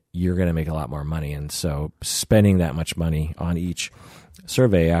 then you're going to make a lot more money. And so spending that much money on each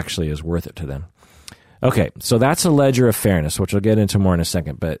survey actually is worth it to them. Okay, so that's a ledger of fairness, which we'll get into more in a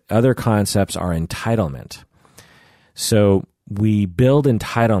second. But other concepts are entitlement. So we build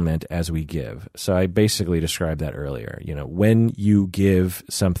entitlement as we give. So I basically described that earlier. When you give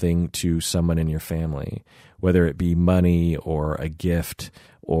something to someone in your family, whether it be money or a gift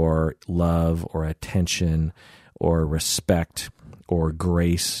or love or attention or respect or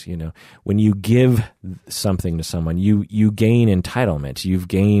grace, when you give something to someone, you gain entitlement. You've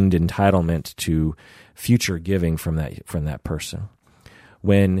gained entitlement to future giving from that person.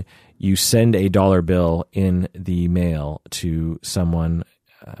 When you send a dollar bill in the mail to someone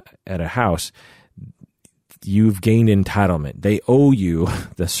at a house, you've gained entitlement. They owe you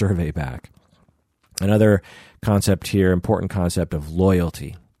the survey back. Another concept here, important concept of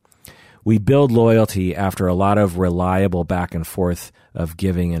loyalty. We build loyalty after a lot of reliable back and forth of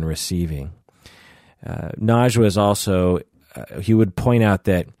giving and receiving. Nagy was also, he would point out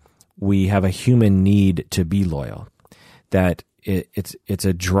that we have a human need to be loyal, that it's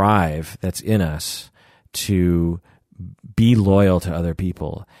a drive that's in us to be loyal to other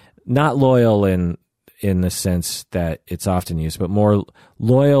people. Not loyal in the sense that it's often used, but more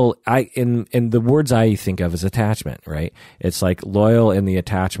loyal. In the words I think of as attachment, right? It's like loyal in the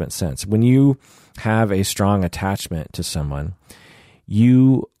attachment sense. When you have a strong attachment to someone,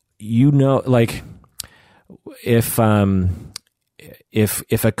 like if a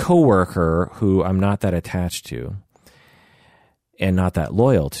coworker who I'm not that attached to and not that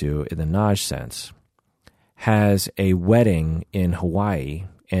loyal to in the Nagy sense has a wedding in Hawaii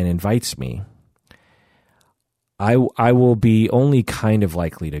and invites me, I will be only kind of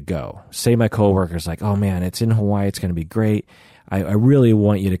likely to go. Say my coworker's like, oh man, it's in Hawaii, it's going to be great. I really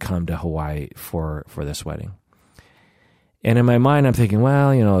want you to come to Hawaii for this wedding. And in my mind, I'm thinking,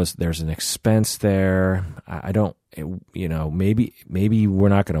 well, there's an expense there. I don't, maybe we're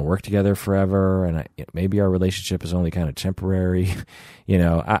not going to work together forever, and maybe our relationship is only kind of temporary.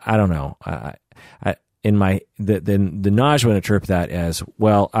 I don't know. The Nagy would interpret that as,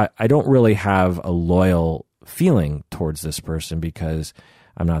 well, I don't really have a loyal feeling towards this person because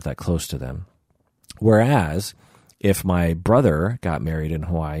I'm not that close to them. Whereas if my brother got married in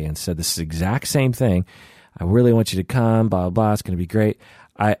Hawaii and said this exact same thing, I really want you to come, blah, blah, blah, it's going to be great,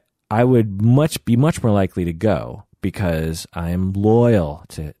 I would be much more likely to go because I am loyal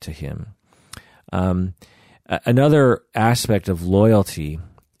to him. Another aspect of loyalty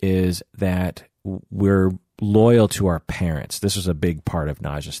is that we're loyal to our parents. This was a big part of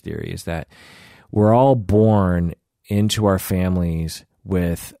Nagy's theory, is that we're all born into our families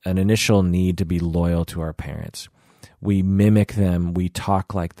with an initial need to be loyal to our parents. We mimic them, we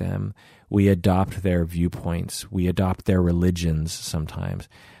talk like them, we adopt their viewpoints, we adopt their religions sometimes.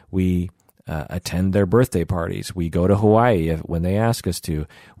 We attend their birthday parties. We go to Hawaii when they ask us to.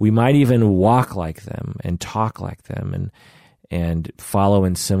 We might even walk like them and talk like them and follow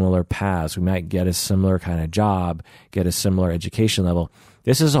in similar paths. We might get a similar kind of job, get a similar education level.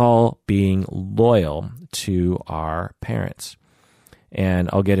 This is all being loyal to our parents. And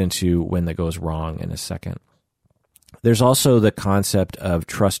I'll get into when that goes wrong in a second. There's also the concept of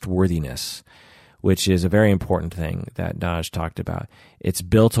trustworthiness, which is a very important thing that Nagy talked about. It's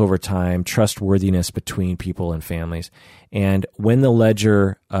built over time, trustworthiness between people and families. And when the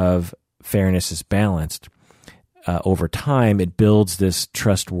ledger of fairness is balanced, over time, it builds this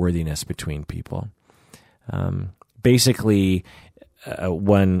trustworthiness between people. Basically,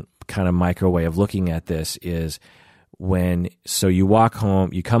 one kind of micro way of looking at this is so you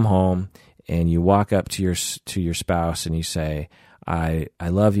come home, and you walk up to your spouse and you say, I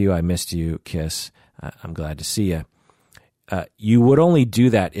love you, I missed you, kiss, I'm glad to see you. You would only do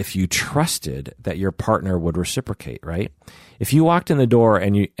that if you trusted that your partner would reciprocate, right? If you walked in the door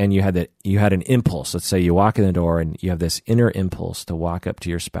and you had an impulse, let's say you walk in the door and you have this inner impulse to walk up to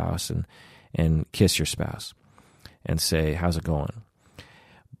your spouse and kiss your spouse and say, how's it going?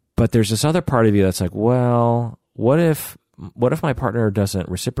 But there's this other part of you that's like, well, what if my partner doesn't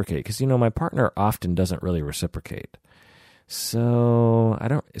reciprocate? Because, my partner often doesn't really reciprocate. So I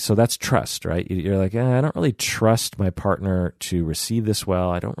don't, so that's trust, right? You're like, I don't really trust my partner to receive this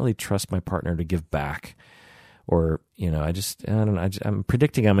well. I don't really trust my partner to give back. Or, I don't know, I'm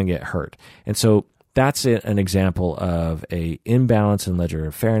predicting I'm going to get hurt. And so that's an example of a imbalance in ledger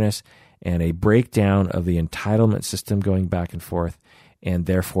of fairness and a breakdown of the entitlement system going back and forth, and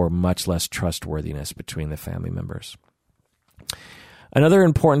therefore much less trustworthiness between the family members. Another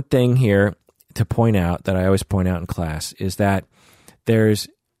important thing here to point out that I always point out in class is that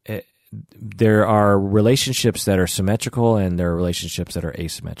there are relationships that are symmetrical and there are relationships that are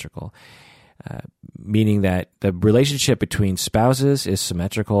asymmetrical. Meaning that the relationship between spouses is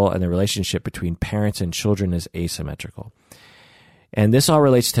symmetrical and the relationship between parents and children is asymmetrical. And this all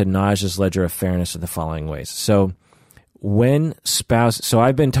relates to Naj's ledger of fairness in the following ways. So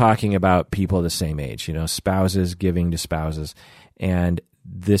I've been talking about people the same age, spouses giving to spouses, and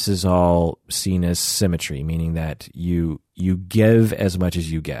this is all seen as symmetry, meaning that you give as much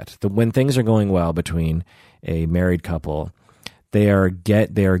as you get. When things are going well between a married couple, they are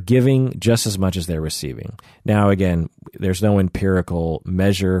giving just as much as they're receiving. Now, again, there's no empirical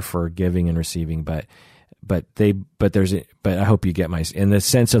measure for giving and receiving, but I hope you get in the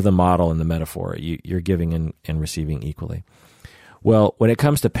sense of the model and the metaphor, you're giving and receiving equally. Well, when it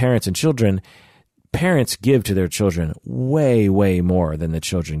comes to parents and children, parents give to their children way, way more than the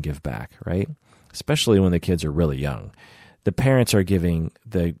children give back, right? Especially when the kids are really young. The parents are giving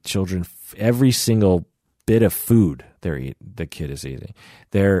the children every single bit of food the kid is eating.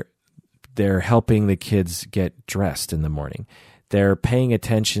 They're helping the kids get dressed in the morning. They're paying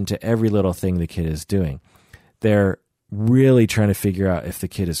attention to every little thing the kid is doing. They're really trying to figure out if the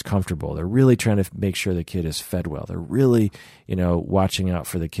kid is comfortable. They're really trying to make sure the kid is fed well. They're really, watching out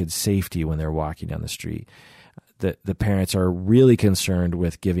for the kid's safety when they're walking down the street. The parents are really concerned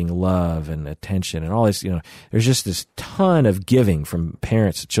with giving love and attention and all this, there's just this ton of giving from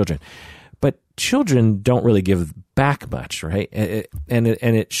parents to children. But children don't really give back much, right? And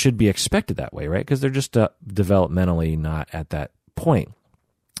it should be expected that way, right? Because they're just developmentally not at that point.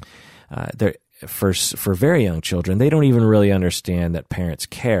 For very young children, they don't even really understand that parents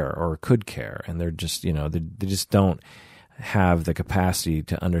care or could care, and they're just they just don't have the capacity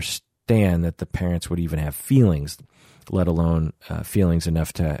to understand that the parents would even have feelings, let alone feelings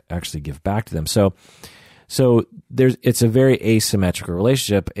enough to actually give back to them. So it's a very asymmetrical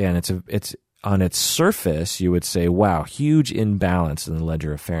relationship, and it's on its surface you would say, wow, huge imbalance in the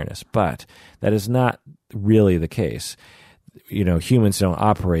ledger of fairness, but that is not really the case. Humans don't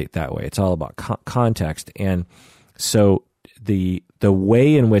operate that way. It's all about context. And so the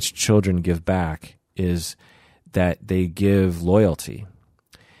way in which children give back is that they give loyalty,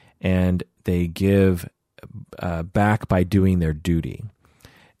 and they give back by doing their duty.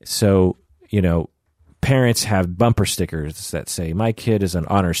 So, parents have bumper stickers that say, my kid is an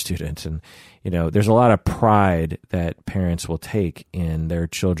honor student. And, there's a lot of pride that parents will take in their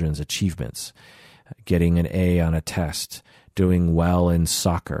children's achievements, getting an A on a test, doing well in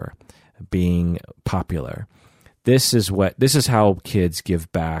soccer, being popular. This is how kids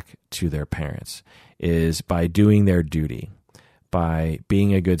give back to their parents, is by doing their duty, by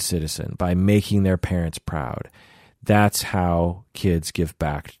being a good citizen, by making their parents proud. That's how kids give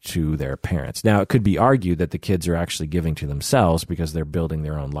back to their parents. Now, it could be argued that the kids are actually giving to themselves because they're building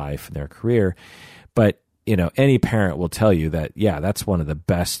their own life and their career. But, any parent will tell you that, yeah, that's one of the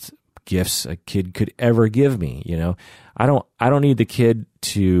best gifts a kid could ever give me. I don't need the kid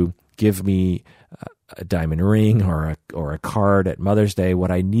to give me a diamond ring or a card at Mother's Day.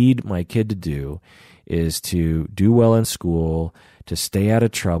 What I need my kid to do is to do well in school, to stay out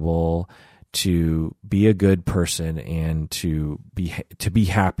of trouble, to be a good person, and to be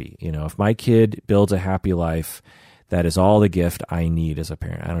happy. If my kid builds a happy life, that is all the gift I need as a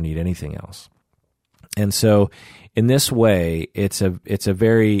parent. I don't need anything else. And so in this way, it's a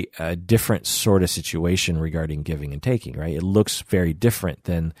very different sort of situation regarding giving and taking, right? It looks very different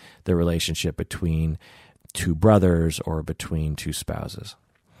than the relationship between two brothers or between two spouses.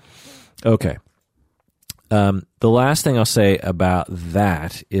 Okay. The last thing I'll say about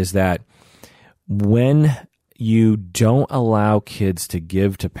that is that when you don't allow kids to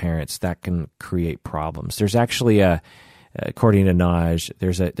give to parents, that can create problems. There's actually according to Nagy,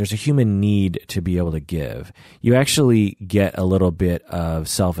 there's a human need to be able to give. You actually get a little bit of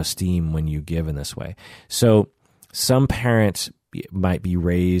self-esteem when you give in this way. So some parents might be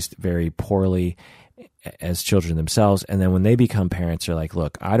raised very poorly as children themselves, and then when they become parents, they're like,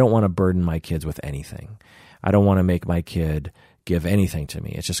 look, I don't want to burden my kids with anything. I don't want to make my kid give anything to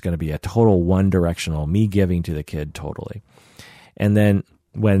me. It's just going to be a total one-directional, me giving to the kid totally. And then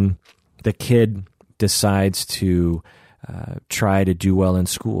when the kid decides to try to do well in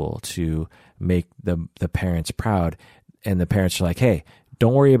school to make the parents proud. And the parents are like, hey,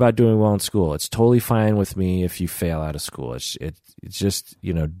 don't worry about doing well in school. It's totally fine with me if you fail out of school. It's just,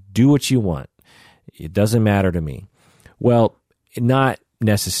 do what you want. It doesn't matter to me. Well, not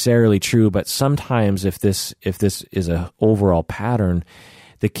necessarily true, but sometimes if this is a overall pattern,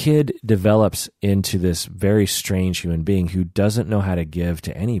 the kid develops into this very strange human being who doesn't know how to give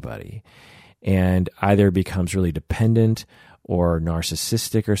to anybody, and either becomes really dependent or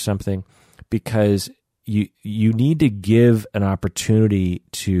narcissistic or something, because you need to give an opportunity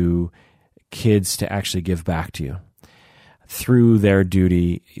to kids to actually give back to you through their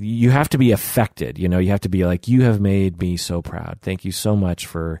duty. You have to be affected. You have to be like, you have made me so proud. Thank you so much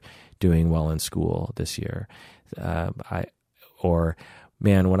for doing well in school this year.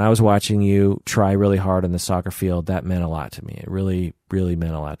 Man, when I was watching you try really hard on the soccer field, that meant a lot to me. It really, really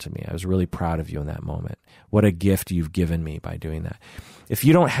meant a lot to me. I was really proud of you in that moment. What a gift you've given me by doing that. If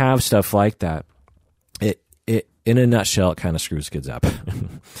you don't have stuff like that, it in a nutshell, it kind of screws kids up.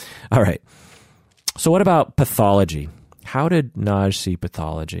 All right. So what about pathology? How did Nagy see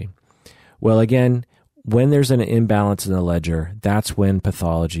pathology? Well, again, when there's an imbalance in the ledger, that's when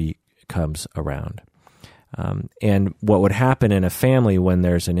pathology comes around. And what would happen in a family when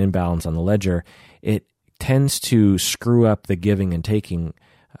there's an imbalance on the ledger, it tends to screw up the giving and taking,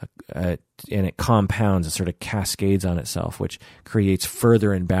 and it compounds, it sort of cascades on itself, which creates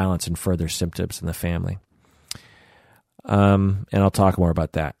further imbalance and further symptoms in the family. And I'll talk more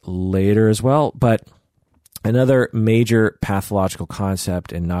about that later as well. But another major pathological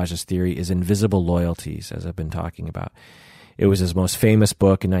concept in Nagy's theory is invisible loyalties, as I've been talking about. It was his most famous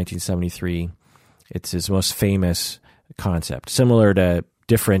book in 1973. It's his most famous concept, similar to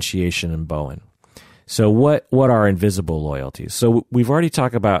differentiation and Bowen. So what are invisible loyalties? So we've already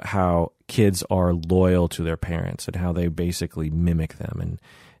talked about how kids are loyal to their parents and how they basically mimic them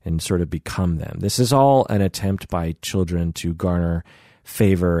and sort of become them. This is all an attempt by children to garner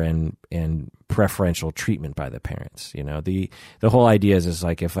favor and preferential treatment by the parents. The whole idea is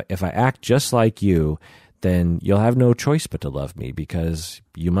like, if I act just like you, then you'll have no choice but to love me, because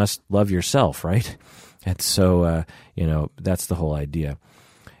you must love yourself, right? And so, that's the whole idea.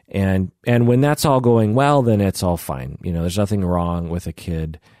 And when that's all going well, then it's all fine. There's nothing wrong with a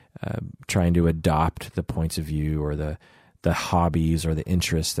kid trying to adopt the points of view or the hobbies or the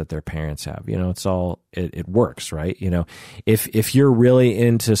interests that their parents have. It's all, it works, right? If you're really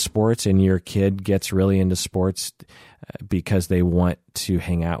into sports and your kid gets really into sports because they want to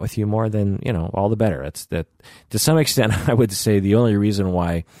hang out with you more, then, all the better. It's that, to some extent, I would say the only reason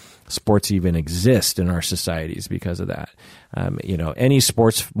why sports even exist in our society is because of that.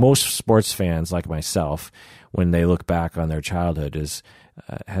 Most sports fans like myself, when they look back on their childhood,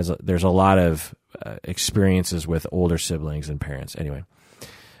 there's a lot of experiences with older siblings and parents. Anyway,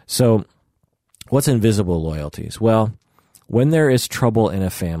 so what's invisible loyalties? Well, when there is trouble in a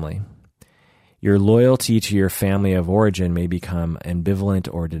family, your loyalty to your family of origin may become ambivalent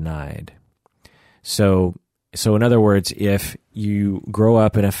or denied. So in other words, if you grow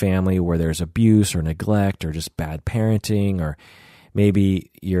up in a family where there's abuse or neglect or just bad parenting, or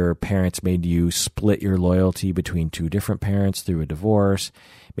maybe your parents made you split your loyalty between two different parents through a divorce,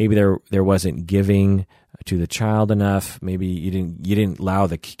 maybe there wasn't giving to the child enough, maybe you didn't allow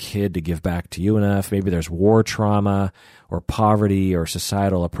the kid to give back to you enough, maybe there's war trauma or poverty or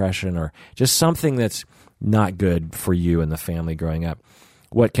societal oppression or just something that's not good for you and the family growing up.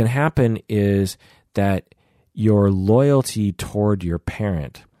 What can happen is that your loyalty toward your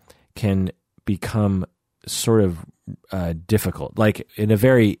parent can become sort of difficult. Like in a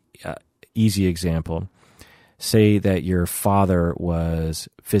very easy example, say that your father was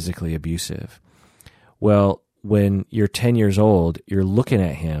physically abusive. Well, when you're 10 years old, you're looking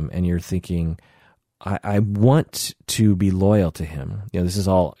at him and you're thinking, I want to be loyal to him. This is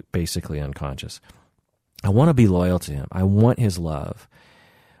all basically unconscious. I want to be loyal to him. I want his love.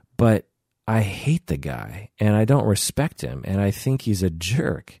 But I hate the guy and I don't respect him and I think he's a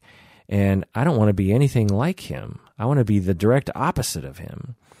jerk and I don't want to be anything like him. I want to be the direct opposite of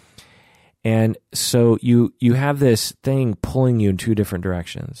him. And so you have this thing pulling you in two different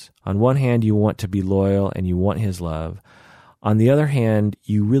directions. On one hand, you want to be loyal and you want his love. On the other hand,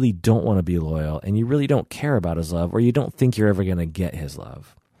 you really don't want to be loyal and you really don't care about his love, or you don't think you're ever going to get his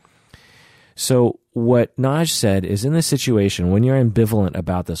love. So what Nagy said is, in this situation, when you're ambivalent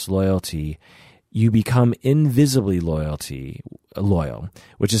about this loyalty, you become invisibly loyal,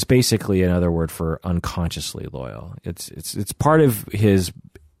 which is basically another word for unconsciously loyal. It's part of his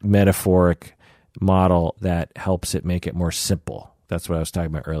metaphoric model that helps it make it more simple That's what I was talking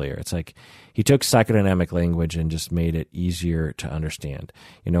about earlier. It's like he took psychodynamic language and just made it easier to understand.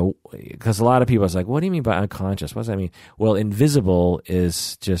 Because a lot of people are like, what do you mean by unconscious? What does that mean? Well, invisible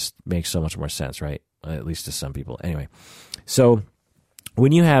just makes so much more sense, right? At least to some people. Anyway, so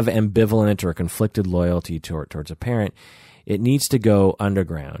when you have ambivalent or conflicted loyalty towards a parent, it needs to go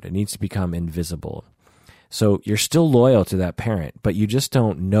underground. It needs to become invisible. So you're still loyal to that parent, but you just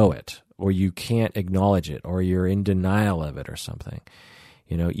don't know it, or you can't acknowledge it, or you're in denial of it or something.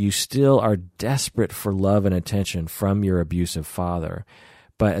 You still are desperate for love and attention from your abusive father,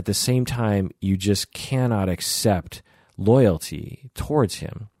 but at the same time, you just cannot accept loyalty towards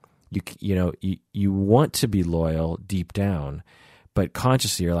him. You want to be loyal deep down, but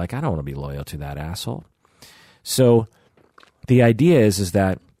consciously you're like, I don't want to be loyal to that asshole. So the idea is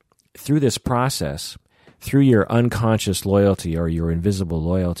that through this process, through your unconscious loyalty or your invisible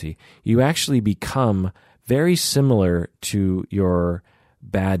loyalty, you actually become very similar to your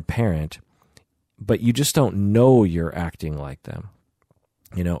bad parent, but you just don't know you're acting like them.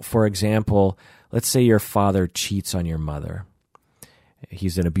 For example, let's say your father cheats on your mother.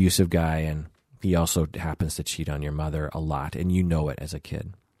 He's an abusive guy, and he also happens to cheat on your mother a lot, and you know it as a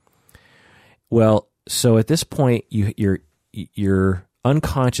kid. Well, so at this point, your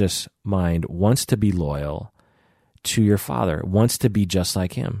unconscious mind wants to be loyal to your father, wants to be just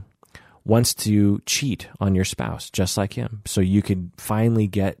like him, wants to cheat on your spouse just like him, so you can finally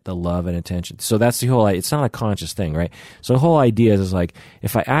get the love and attention. So that's the whole idea. It's not a conscious thing, right? So the whole idea is like,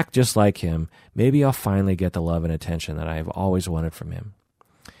 if I act just like him, maybe I'll finally get the love and attention that I've always wanted from him.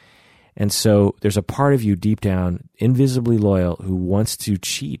 And so there's a part of you deep down, invisibly loyal, who wants to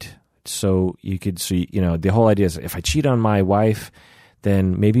cheat. The whole idea is, if I cheat on my wife,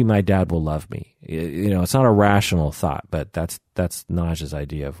 then maybe my dad will love me. It's not a rational thought, but that's Naj's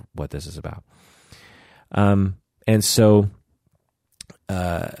idea of what this is about. But on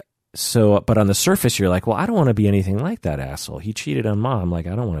the surface, you're like, well, I don't want to be anything like that asshole. He cheated on mom. Like,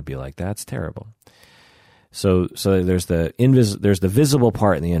 I don't want to be like that. It's terrible. So there's the visible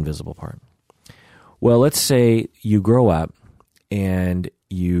part and the invisible part. Well, let's say you grow up and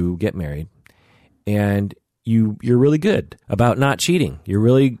you get married, and you're really good about not cheating. You're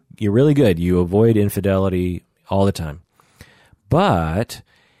really good. You avoid infidelity all the time. But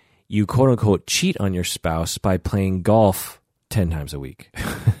you quote unquote cheat on your spouse by playing golf 10 times a week.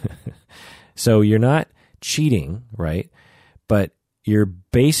 So you're not cheating, right? But you're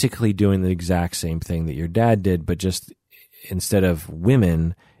basically doing the exact same thing that your dad did, but just instead of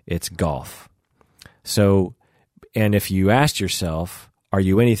women, it's golf. So, and if you asked yourself, are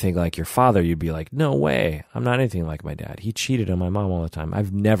you anything like your father? You'd be like, no way. I'm not anything like my dad. He cheated on my mom all the time.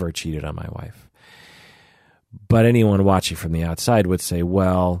 I've never cheated on my wife. But anyone watching from the outside would say,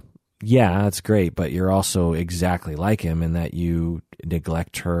 well, yeah, that's great, but you're also exactly like him in that you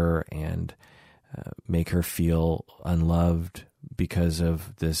neglect her and make her feel unloved because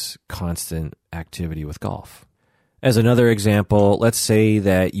of this constant activity with golf. As another example, let's say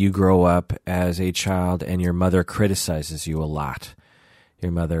that you grow up as a child and your mother criticizes you a lot.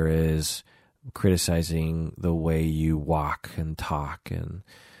 Your mother is criticizing the way you walk and talk, and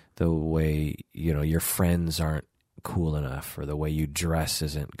the way, your friends aren't cool enough, or the way you dress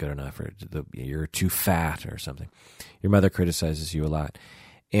isn't good enough, or you're too fat or something. Your mother criticizes you a lot.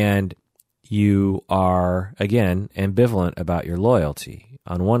 And you are, again, ambivalent about your loyalty.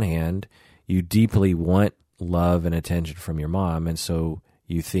 On one hand, you deeply want love and attention from your mom, and so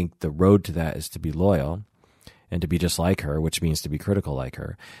you think the road to that is to be loyal and to be just like her, which means to be critical like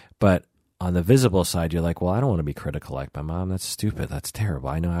her. But on the visible side, you're like, well, I don't want to be critical like my mom. That's stupid. That's terrible.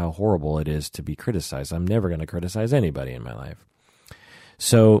 I know how horrible it is to be criticized. I'm never going to criticize anybody in my life.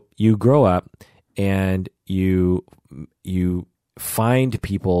 So you grow up and you find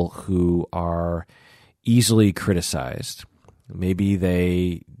people who are easily criticized. Maybe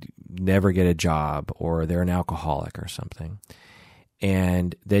they never get a job, or they're an alcoholic or something.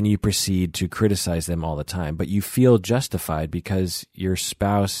 And then you proceed to criticize them all the time. But you feel justified because your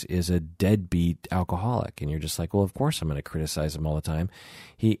spouse is a deadbeat alcoholic. And you're just like, well, of course I'm going to criticize him all the time.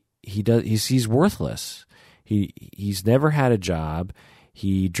 He's worthless. He's never had a job.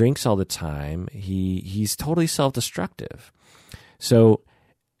 He drinks all the time. He's totally self-destructive. So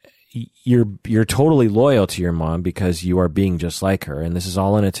you're totally loyal to your mom because you are being just like her. And this is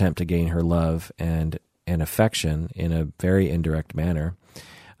all an attempt to gain her love and affection in a very indirect manner,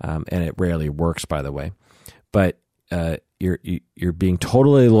 and it rarely works, by the way. But you're being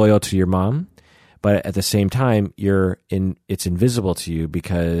totally loyal to your mom, but at the same time, it's invisible to you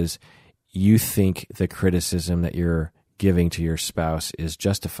because you think the criticism that you're giving to your spouse is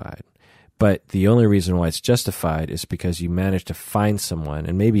justified. But the only reason why it's justified is because you managed to find someone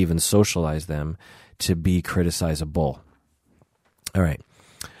and maybe even socialize them to be criticizable. All right.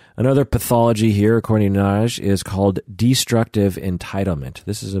 Another pathology here, according to Nagy, is called destructive entitlement.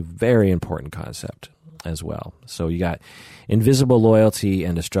 This is a very important concept as well. So you got invisible loyalty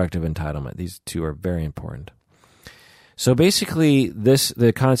and destructive entitlement. These two are very important. So basically,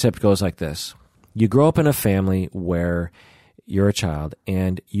 the concept goes like this. You grow up in a family where you're a child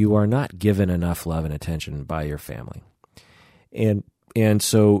and you are not given enough love and attention by your family. And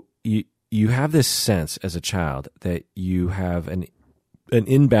so you have this sense as a child that you have an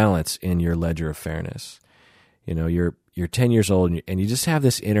imbalance in your ledger of fairness. You know, you're 10 years old and you just have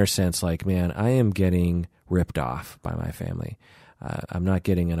this inner sense like, man, I am getting ripped off by my family. I'm not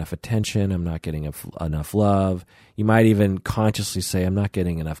getting enough attention. I'm not getting enough love. You might even consciously say, I'm not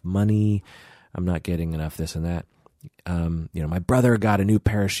getting enough money. I'm not getting enough this and that. My brother got a new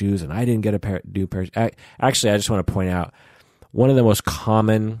pair of shoes and I didn't get a new pair. Actually, I just want to point out one of the most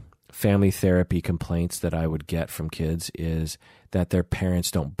common family therapy complaints that I would get from kids is that their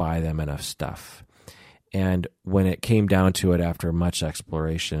parents don't buy them enough stuff. And when it came down to it after much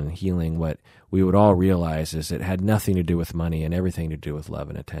exploration and healing, what we would all realize is it had nothing to do with money and everything to do with love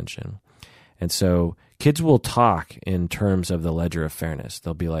and attention. And so kids will talk in terms of the ledger of fairness.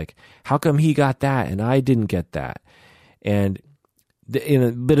 They'll be like, how come he got that and I didn't get that? And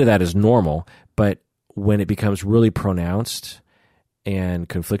a bit of that is normal, but when it becomes really pronounced and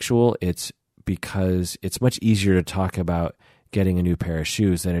conflictual, it's because it's much easier to talk about getting a new pair of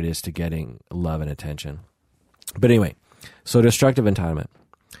shoes than it is to getting love and attention. But anyway, so destructive entitlement.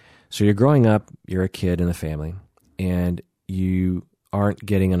 So you're growing up, you're a kid in the family, and you aren't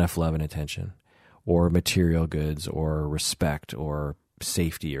getting enough love and attention or material goods or respect or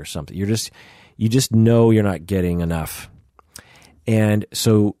safety or something. You just know you're not getting enough. And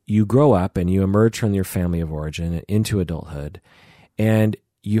so you grow up and you emerge from your family of origin into adulthood, and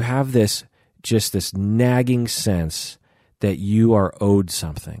you have this nagging sense that you are owed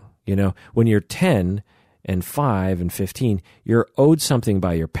something. You know, when you're 10 and 5 and 15, you're owed something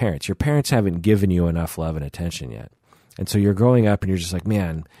by your parents. Your parents haven't given you enough love and attention yet. And so you're growing up and you're just like,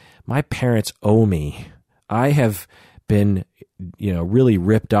 man, my parents owe me. I have been, really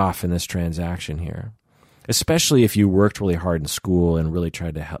ripped off in this transaction here. Especially if you worked really hard in school and really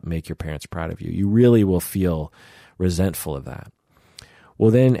tried to help make your parents proud of you. You really will feel resentful of that.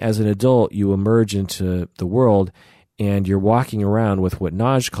 Well, then as an adult, you emerge into the world and you're walking around with what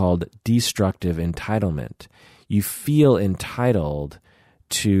Nagy called destructive entitlement. You feel entitled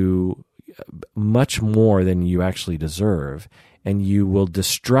to much more than you actually deserve, and you will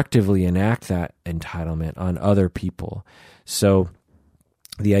destructively enact that entitlement on other people. So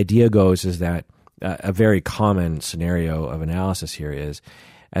the idea goes is that a very common scenario of analysis here is,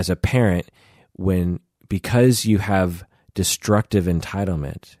 as a parent, because you have destructive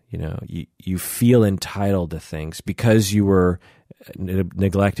entitlement, you feel entitled to things because you were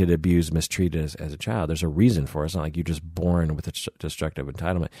neglected, abused, mistreated as a child. There's a reason for it. It's not like you're just born with a destructive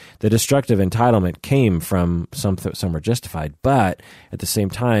entitlement. The destructive entitlement came from somewhere justified, but at the same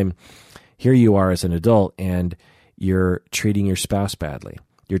time, here you are as an adult and you're treating your spouse badly.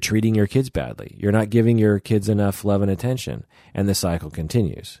 You're treating your kids badly. You're not giving your kids enough love and attention, and the cycle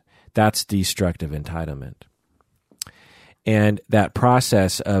continues. That's destructive entitlement. And that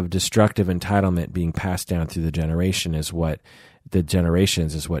process of destructive entitlement being passed down through the generations is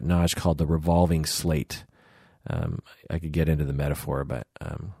what Nagy called the revolving slate. I could get into the metaphor, but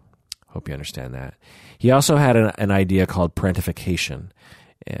hope you understand that. He also had an idea called parentification.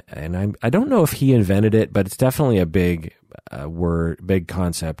 And I don't know if he invented it, but it's definitely a big big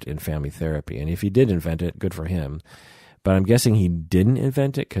concept in family therapy. And if he did invent it, good for him. But I'm guessing he didn't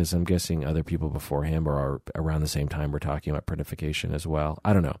invent it because I'm guessing other people before him or around the same time were talking about parentification as well.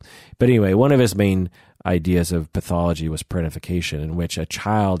 I don't know. But anyway, one of his main ideas of pathology was parentification, in which a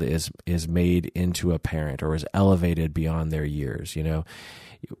child is made into a parent or is elevated beyond their years.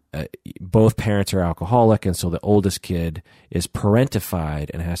 Both parents are alcoholic, and so the oldest kid is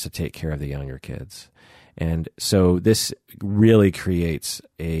parentified and has to take care of the younger kids. And so this really creates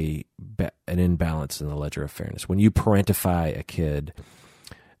an imbalance in the ledger of fairness. When you parentify a kid,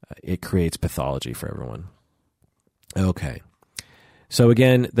 it creates pathology for everyone. Okay. So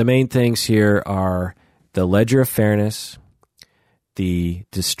again, the main things here are the ledger of fairness, the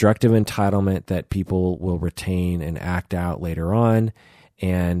destructive entitlement that people will retain and act out later on,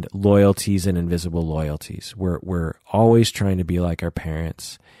 and loyalties and invisible loyalties. We're always trying to be like our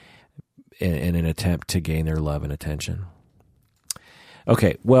parents in an attempt to gain their love and attention.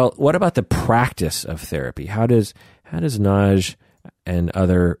 Okay, well, what about the practice of therapy? How does Nagy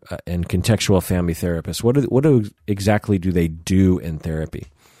other and contextual family therapists. Exactly do they do in therapy?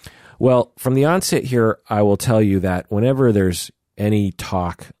 Well, from the onset here, I will tell you that whenever there's any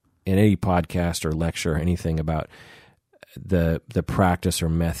talk in any podcast or lecture or anything about the practice or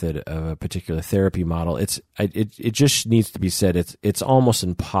method of a particular therapy model, it just needs to be said. It's almost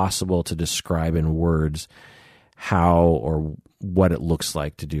impossible to describe in words how or what it looks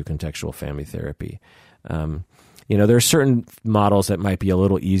like to do contextual family therapy. There are certain models that might be a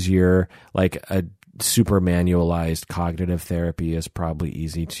little easier, like a super manualized cognitive therapy is probably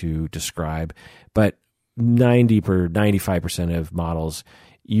easy to describe, but 95% of models,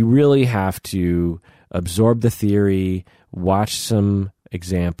 you really have to absorb the theory, watch some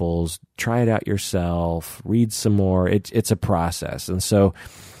examples, try it out yourself, read some more. It's a process. And so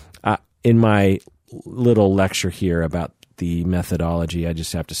in my little lecture here about the methodology, I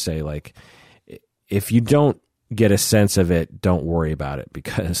just have to say, like, if you don't get a sense of it, don't worry about it,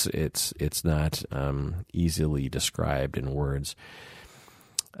 because it's not easily described in words.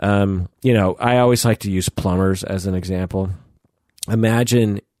 I always like to use plumbers as an example.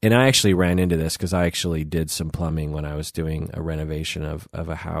 Imagine, and I actually ran into this because I actually did some plumbing when I was doing a renovation of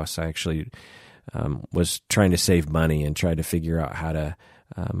a house. I actually was trying to save money and tried to figure out how to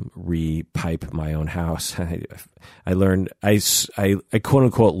re-pipe my own house. I learned, I quote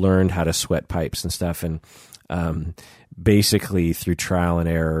unquote learned how to sweat pipes and stuff, and basically through trial and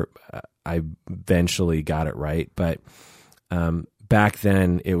error, I eventually got it right. But back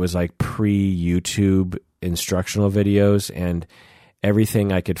then, it was like pre-YouTube instructional videos, and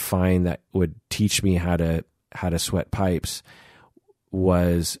everything I could find that would teach me how to sweat pipes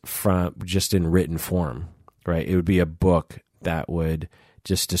was from just in written form, right? It would be a book that would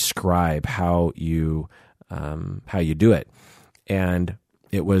just describe how you do it, and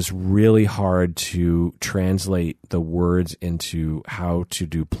it was really hard to translate the words into how to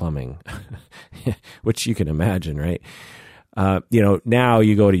do plumbing, which you can imagine, right? Now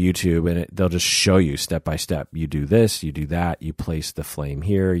you go to YouTube and they'll just show you step by step. You do this, you do that, you place the flame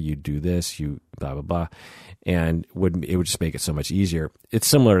here, you do this, you blah, blah, blah. And it would just make it so much easier. It's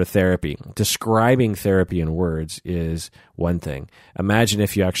similar to therapy. Describing therapy in words is one thing. Imagine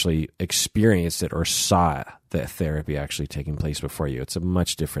if you actually experienced it or saw the therapy actually taking place before you. It's a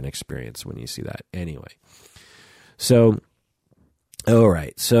much different experience when you see that. Anyway, so, all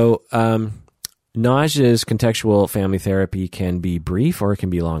right. So, Nagy's contextual family therapy can be brief or it can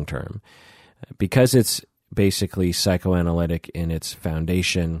be long-term. Because it's basically psychoanalytic in its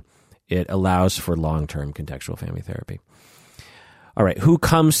foundation, it allows for long-term contextual family therapy. All right, who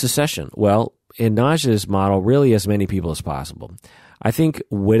comes to session? Well, in Nagy's model, really as many people as possible. I think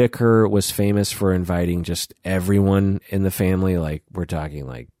Whitaker was famous for inviting just everyone in the family, like we're talking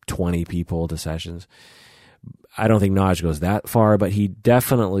like 20 people to sessions. I don't think Nagy goes that far, but he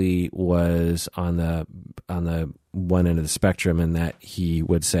definitely was on the one end of the spectrum in that he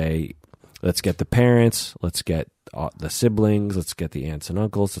would say, let's get the parents, let's get the siblings, let's get the aunts and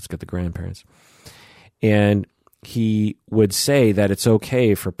uncles, let's get the grandparents. And he would say that it's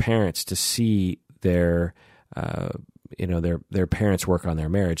okay for parents to see their parents work on their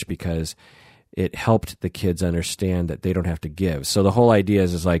marriage because it helped the kids understand that they don't have to give. So the whole idea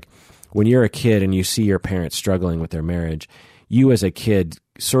is like, when you're a kid and you see your parents struggling with their marriage, you as a kid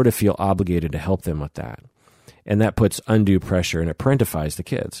sort of feel obligated to help them with that. And that puts undue pressure and it parentifies the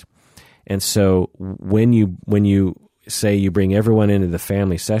kids. And so when you say you bring everyone into the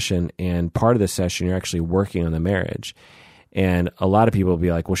family session and part of the session you're actually working on the marriage, and a lot of people will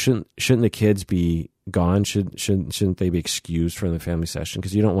be like, well, shouldn't the kids be gone? Shouldn't they be excused from the family session?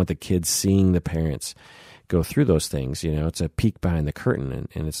 Because you don't want the kids seeing the parents go through those things. It's a peek behind the curtain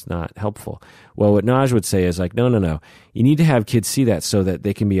and it's not helpful. Well, what Nagy would say is like, no. You need to have kids see that so that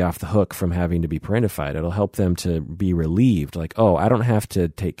they can be off the hook from having to be parentified. It'll help them to be relieved. Like, oh, I don't have to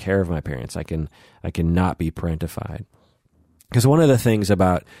take care of my parents. I can not be parentified. Because one of the things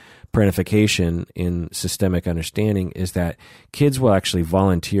about parentification in systemic understanding is that kids will actually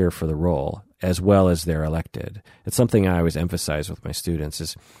volunteer for the role as well as they're elected. It's something I always emphasize with my students,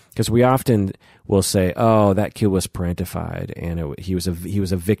 is because we often will say, "Oh, that kid was parentified, and he was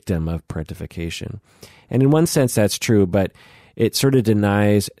a victim of parentification," and in one sense that's true, but it sort of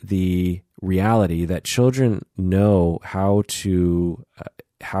denies the reality that children know how to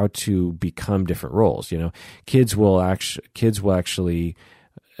become different roles. Kids will actually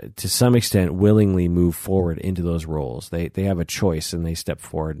to some extent willingly move forward into those roles. They have a choice and they step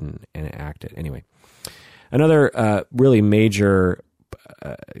forward and act it. Anyway, another really major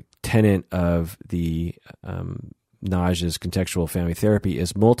tenet of the Nagy's contextual family therapy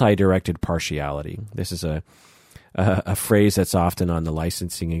is multi-directed partiality. This is a a phrase that's often on the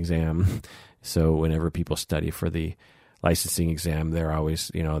licensing exam. So whenever people study for the licensing exam, they're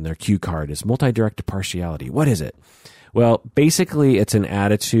always, on their cue card is multi-directed partiality. What is it? Well, basically, it's an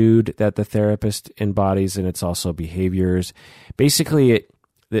attitude that the therapist embodies, and it's also behaviors. Basically,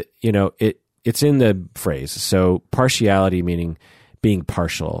 it's in the phrase. So partiality meaning being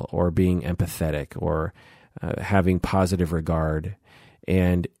partial or being empathetic or having positive regard.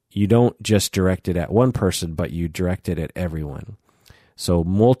 And you don't just direct it at one person, but you direct it at everyone. So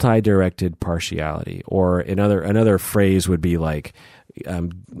multi-directed partiality, or another phrase would be like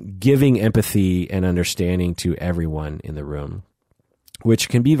giving empathy and understanding to everyone in the room, which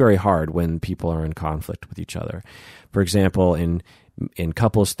can be very hard when people are in conflict with each other. For example, in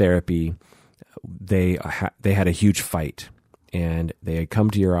couples therapy, they had a huge fight, and they had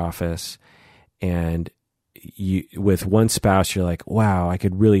come to your office, and with one spouse, you're like, wow, I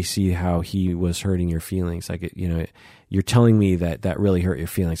could really see how he was hurting your feelings. Like, you're telling me that really hurt your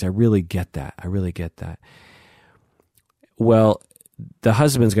feelings. I really get that. Well, the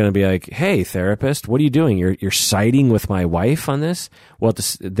husband's going to be like, hey, therapist, what are you doing? You're siding with my wife on this? Well,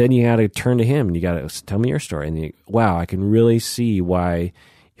 then you got to turn to him and you got to tell me your story. And wow, I can really see why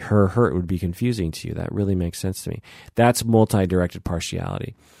her hurt would be confusing to you. That really makes sense to me. That's multi-directed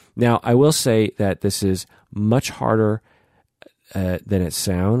partiality. Now, I will say that this is much harder than it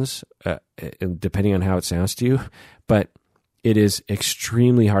sounds, depending on how it sounds to you, but it is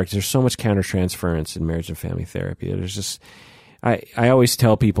extremely hard because there's so much countertransference in marriage and family therapy. There's just, I always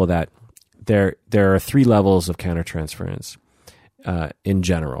tell people that there are 3 levels of countertransference in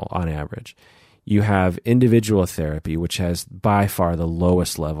general, on average. You have individual therapy, which has by far the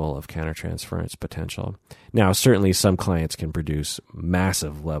lowest level of countertransference potential. Now, certainly some clients can produce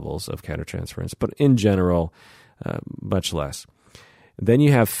massive levels of countertransference, but in general, much less. Then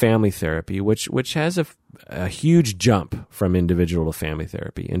you have family therapy, which has a huge jump from individual to family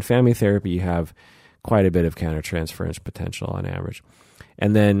therapy. In family therapy, you have quite a bit of countertransference potential on average.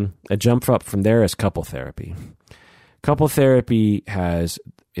 And then a jump up from there is couple therapy. Couple therapy has,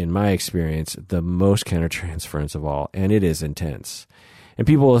 in my experience, the most countertransference of all, and it is intense. And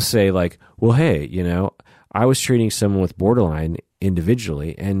people will say like, well, hey, I was treating someone with borderline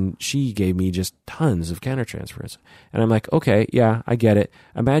individually, and she gave me just tons of countertransference. And I'm like, okay, yeah, I get it.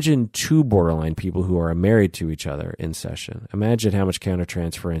 Imagine 2 borderline people who are married to each other in session. Imagine how much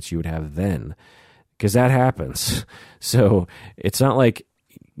countertransference you would have then, because that happens. So it's not like,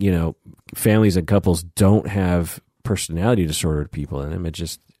 families and couples don't have personality disorder people in them. It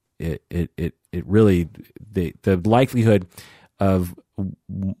just, it really, the likelihood of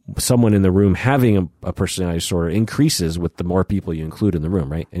someone in the room having a personality disorder increases with the more people you include in the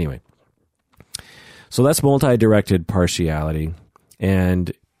room, right? Anyway, so that's multi-directed partiality,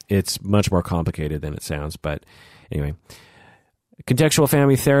 and it's much more complicated than it sounds, but anyway. Contextual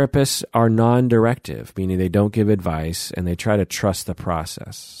family therapists are non-directive, meaning they don't give advice and they try to trust the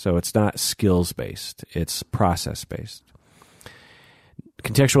process. So it's not skills-based, it's process-based.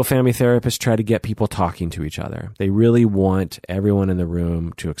 Contextual family therapists try to get people talking to each other. They really want everyone in the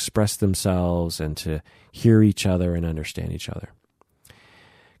room to express themselves and to hear each other and understand each other.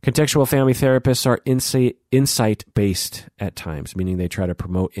 Contextual family therapists are insight-based at times, meaning they try to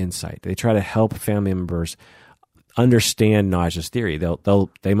promote insight. They try to help family members understand Nagy's theory.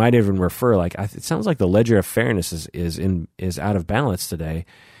 They might even refer like, it sounds like the ledger of fairness is out of balance today.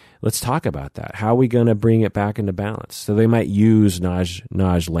 Let's talk about that. How are we going to bring it back into balance? So they might use Nagy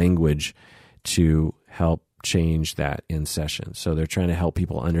language to help change that in session. So they're trying to help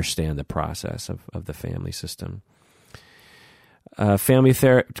people understand the process of the family system.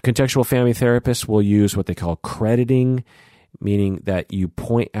 Contextual family therapists will use what they call crediting, meaning that you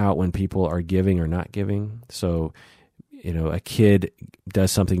point out when people are giving or not giving. So, a kid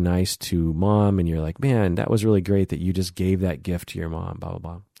does something nice to mom and you're like, man, that was really great that you just gave that gift to your mom, blah, blah,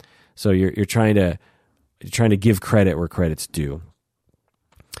 blah. So you're trying to give credit where credit's due.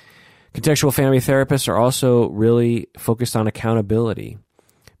 Contextual family therapists are also really focused on accountability,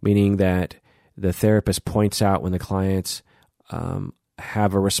 meaning that the therapist points out when the clients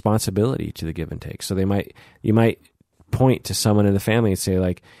have a responsibility to the give and take. So you might point to someone in the family and say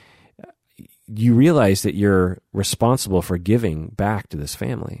like, you realize that you're responsible for giving back to this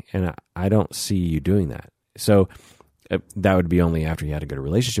family, and I don't see you doing that. So that would be only after you had a good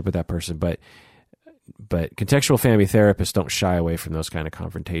relationship with that person, but contextual family therapists don't shy away from those kind of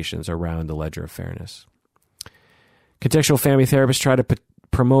confrontations around the ledger of fairness. Contextual family therapists try to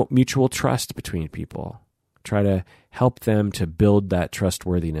promote mutual trust between people, try to help them to build that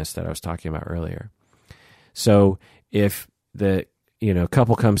trustworthiness that I was talking about earlier. So if a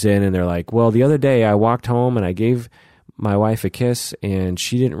couple comes in and they're like, well, the other day I walked home and I gave my wife a kiss and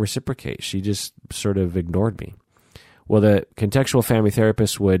she didn't reciprocate. She just sort of ignored me. Well, the contextual family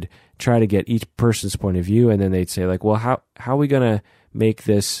therapist would try to get each person's point of view, and then they'd say like, well, how are we going to make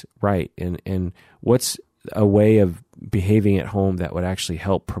this right? And what's a way of behaving at home that would actually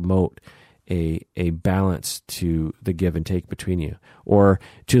help promote a balance to the give and take between you? Or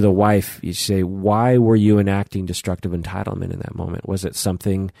to the wife, you say, why were you enacting destructive entitlement in that moment? Was it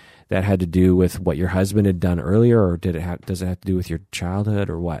something that had to do with what your husband had done earlier, or does it have to do with your childhood,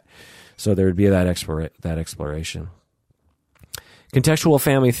 or what? So there would be that exploration. Contextual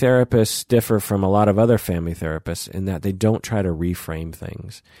family therapists differ from a lot of other family therapists in that they don't try to reframe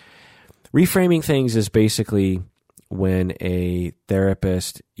things. Reframing things is basically when a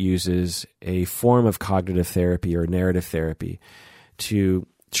therapist uses a form of cognitive therapy or narrative therapy to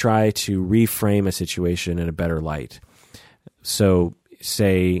try to reframe a situation in a better light. So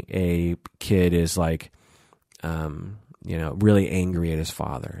say a kid is like, really angry at his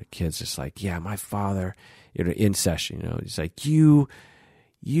father. The kid's just like, yeah, my father, in session, he's like, you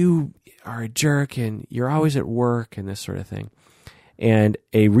are a jerk and you're always at work and this sort of thing. And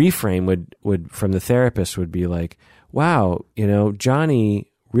a reframe would from the therapist would be like, wow,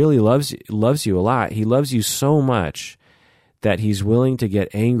 Johnny really loves you a lot. He loves you so much that he's willing to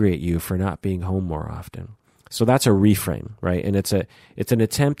get angry at you for not being home more often. So that's a reframe, right? And it's an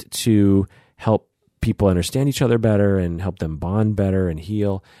attempt to help people understand each other better and help them bond better and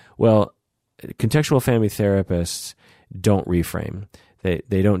heal. Well, contextual family therapists don't reframe.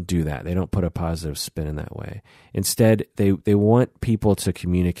 They don't do that. They don't put a positive spin in that way. Instead, they want people to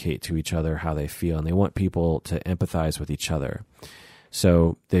communicate to each other how they feel, and they want people to empathize with each other.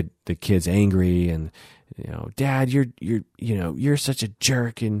 So the kid's angry and, Dad, you're such a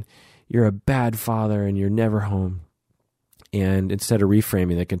jerk and you're a bad father and you're never home. And instead of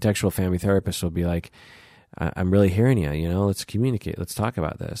reframing, the contextual family therapist will be like, I'm really hearing you, let's communicate, let's talk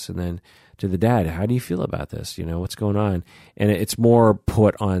about this. And then to the dad, how do you feel about this? What's going on? And it's more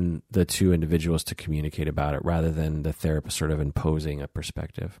put on the two individuals to communicate about it rather than the therapist sort of imposing a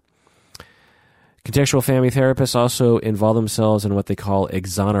perspective. Contextual family therapists also involve themselves in what they call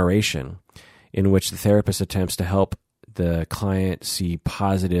exoneration, in which the therapist attempts to help the client see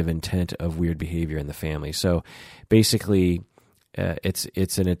positive intent of weird behavior in the family. So basically,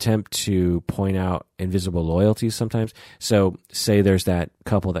 it's an attempt to point out invisible loyalties sometimes. So say there's that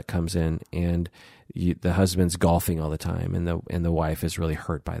couple that comes in and the husband's golfing all the time, and the wife is really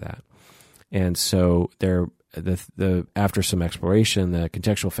hurt by that. And so after some exploration, the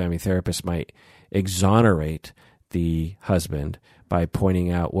contextual family therapist might exonerate the husband by pointing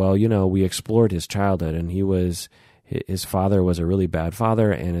out, well, we explored his childhood, and his father was a really bad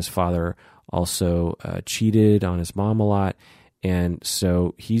father, and his father also cheated on his mom a lot. And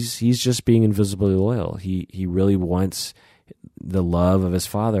so he's just being invisibly loyal. He really wants the love of his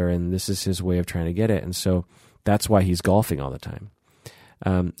father, and this is his way of trying to get it. And so that's why he's golfing all the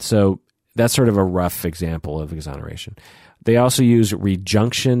time. So that's sort of a rough example of exoneration. They also use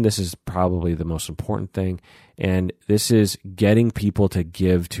rejunction. This is probably the most important thing. And this is getting people to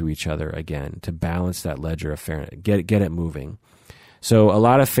give to each other again, to balance that ledger of fairness, get it moving. So a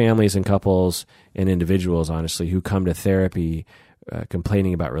lot of families and couples and individuals, honestly, who come to therapy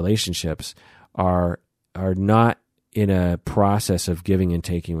complaining about relationships are not in a process of giving and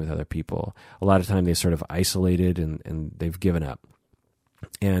taking with other people. A lot of time they sort of isolated and they've given up.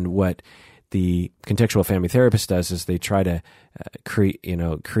 And what the contextual family therapist does is they try to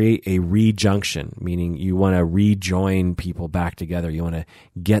create a rejunction, meaning you want to rejoin people back together. You want to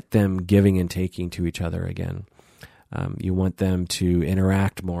get them giving and taking to each other again. You want them to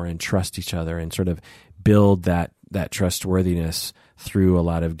interact more and trust each other and sort of build that trustworthiness through a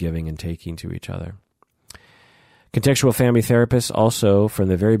lot of giving and taking to each other. Contextual family therapists also, from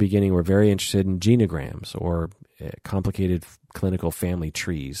the very beginning, were very interested in genograms, or complicated clinical family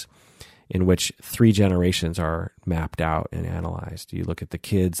trees, in which 3 generations are mapped out and analyzed. You look at the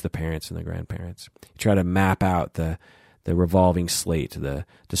kids, the parents, and the grandparents. You try to map out the revolving slate, the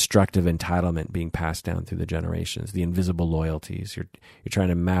destructive entitlement being passed down through the generations, the invisible loyalties. You're trying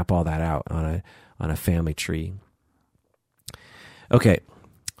to map all that out on a family tree. Okay,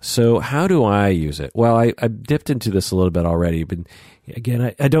 so how do I use it? Well, I dipped into this a little bit already, but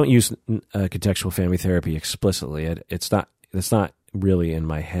again, I don't use contextual family therapy explicitly. It's not really in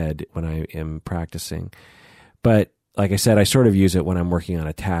my head when I am practicing. But like I said, I sort of use it when I'm working on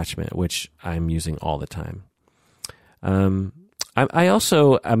attachment, which I'm using all the time. I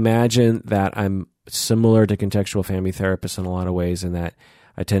also imagine that I'm similar to contextual family therapists in a lot of ways, in that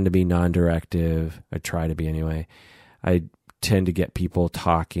I tend to be non-directive. I try to be anyway. I tend to get people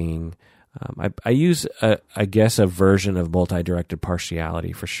talking. I use, I guess, a version of multi-directed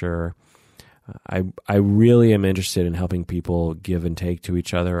partiality for sure. I really am interested in helping people give and take to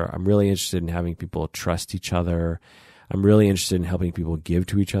each other. I'm really interested in having people trust each other. I'm really interested in helping people give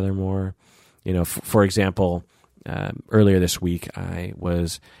to each other more. For example, earlier this week, I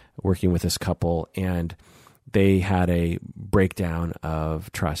was working with this couple, and they had a breakdown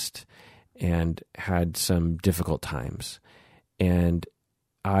of trust and had some difficult times. And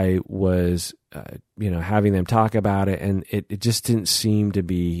I was, having them talk about it, and it just didn't seem to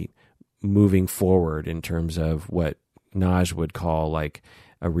be moving forward in terms of what Nagy would call like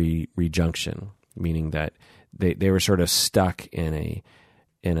a rejunction, meaning that they were sort of stuck in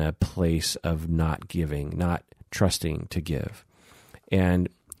a place of not giving, not trusting to give. And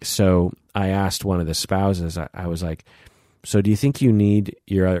so I asked one of the spouses, I was like, so do you think you need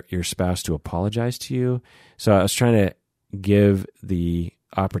your spouse to apologize to you? So I was trying to give the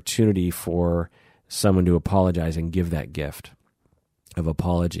opportunity for someone to apologize and give that gift of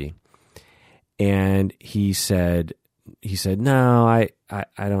apology. And he said, no, I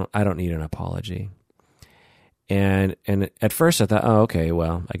don't need an apology. And at first I thought, oh, okay,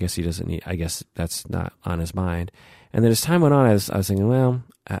 well, I guess he doesn't need, I guess that's not on his mind. And then as time went on, I was thinking, well,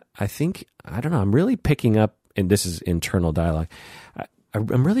 I think, I don't know, I'm really picking up, and this is internal dialogue,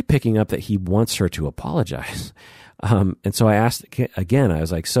 I'm really picking up that he wants her to apologize. And so I asked again, I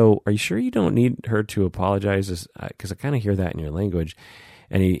was like, so are you sure you don't need her to apologize? Because I kind of hear that in your language.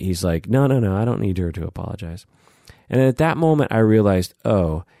 And he's like, no, I don't need her to apologize. And at that moment, I realized,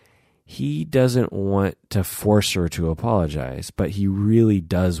 oh, he doesn't want to force her to apologize, but he really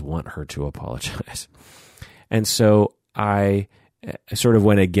does want her to apologize. And so I sort of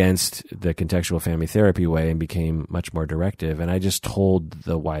went against the contextual family therapy way and became much more directive. And I just told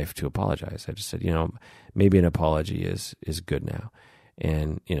the wife to apologize. I just said, maybe an apology is good now.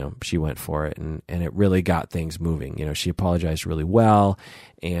 And, she went for it, and it really got things moving. She apologized really well,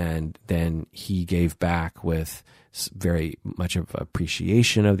 and then he gave back with very much of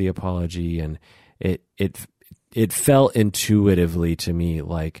appreciation of the apology, and it felt intuitively to me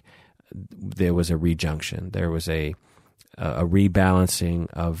like there was a rejunction. There was a rebalancing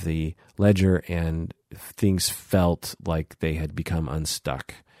of the ledger, and things felt like they had become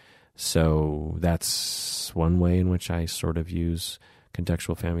unstuck. So that's one way in which I sort of use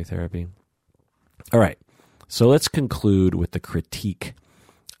contextual family therapy. All right, so let's conclude with the critique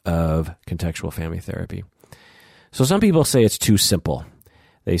of contextual family therapy. So some people say it's too simple.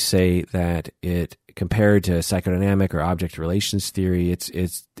 They say that it, compared to psychodynamic or object relations theory,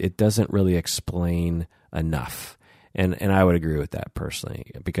 it doesn't really explain enough. And I would agree with that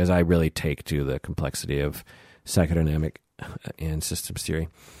personally, because I really take to the complexity of psychodynamic and systems theory.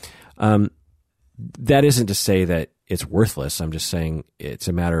 That isn't to say that it's worthless. I'm just saying it's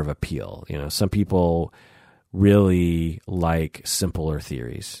a matter of appeal. Some people really like simpler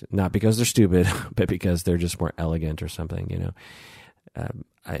theories, not because they're stupid, but because they're just more elegant or something.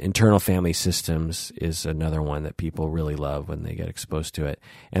 Internal family systems is another one that people really love when they get exposed to it.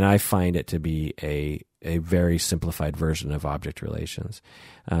 And I find it to be a very simplified version of object relations.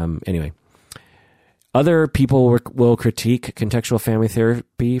 Anyway, other people will critique contextual family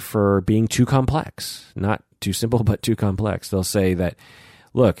therapy for being too complex, not too simple, but too complex. They'll say that,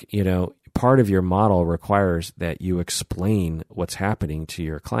 look, part of your model requires that you explain what's happening to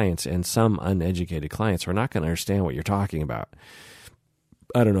your clients, and some uneducated clients are not going to understand what you're talking about.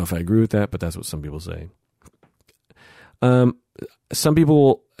 I don't know if I agree with that, but that's what some people say. Some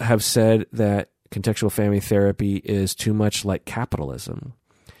people have said that contextual family therapy is too much like capitalism.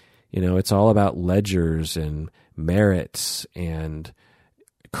 It's all about ledgers and merits and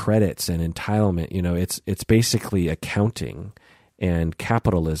credits and entitlement. It's basically accounting and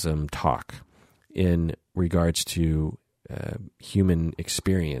capitalism talk in regards to human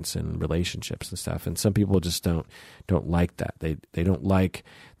experience and relationships and stuff. And some people just don't like that. They don't like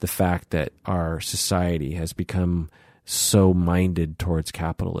the fact that our society has become so minded towards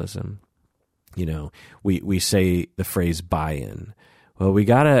capitalism. We say the phrase buy-in. Well, we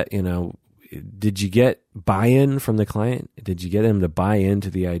gotta, did you get buy-in from the client? Did you get them to buy into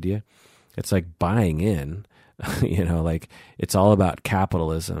the idea? It's like buying in, like it's all about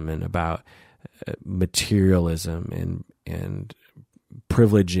capitalism and about materialism and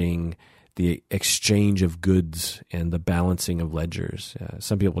privileging the exchange of goods and the balancing of ledgers.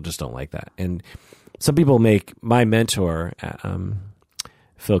 Some people just don't like that. And some people my mentor,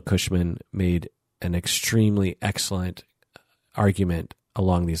 Phil Cushman, made an extremely excellent argument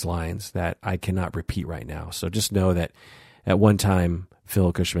along these lines that I cannot repeat right now. So just know that at one time,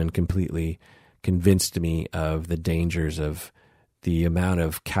 Phil Cushman completely convinced me of the dangers of the amount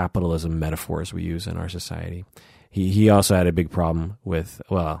of capitalism metaphors we use in our society. He also had a big problem with,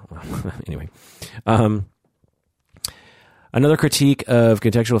 well, anyway. Another critique of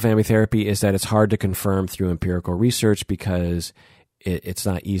contextual family therapy is that it's hard to confirm through empirical research because it's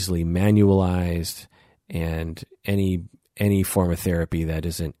not easily manualized, and any form of therapy that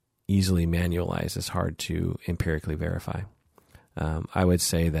isn't easily manualized is hard to empirically verify. I would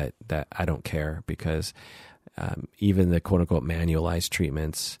say that I don't care, because even the quote-unquote manualized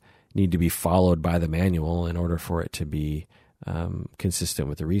treatments need to be followed by the manual in order for it to be consistent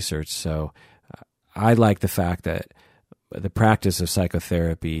with the research. So I like the fact that the practice of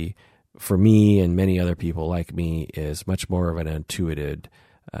psychotherapy, for me and many other people like me, is much more of an intuitive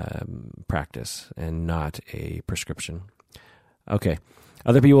practice and not a prescription. Okay.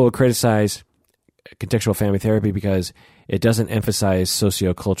 Other people will criticize contextual family therapy because it doesn't emphasize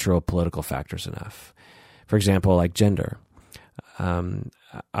sociocultural political factors enough. For example, like gender.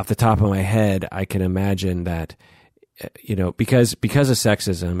 Off the top of my head, I can imagine that, because of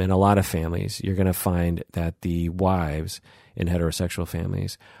sexism in a lot of families, you're going to find that the wives in heterosexual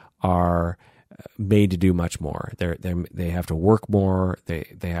families are made to do much more. They have to work more. They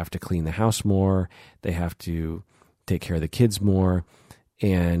have to clean the house more. They have to take care of the kids more,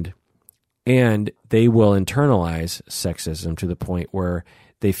 and they will internalize sexism to the point where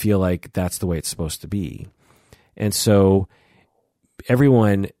they feel like that's the way it's supposed to be. And so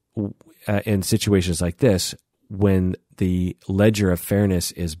everyone in situations like this, when the ledger of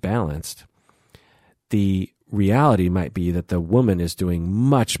fairness is balanced, the reality might be that the woman is doing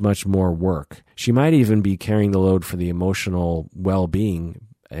much, much more work. She might even be carrying the load for the emotional well-being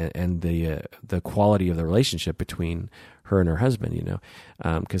and the quality of the relationship between her and her husband,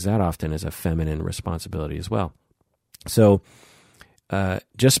 because that often is a feminine responsibility as well. So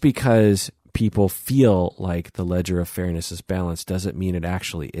just because people feel like the ledger of fairness is balanced doesn't mean it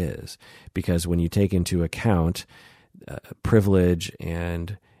actually is, because when you take into account privilege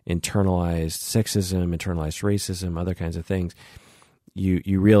and internalized sexism, internalized racism, other kinds of things,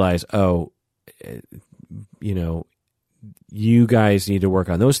 you realize, you guys need to work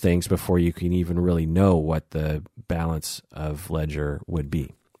on those things before you can even really know what the balance of ledger would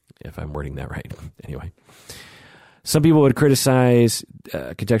be, if I'm wording that right. Anyway. Some people would criticize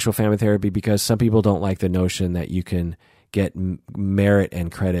contextual family therapy because some people don't like the notion that you can get merit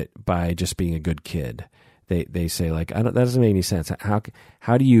and credit by just being a good kid. They say, like, that doesn't make any sense.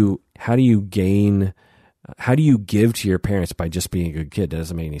 How do you give to your parents by just being a good kid? That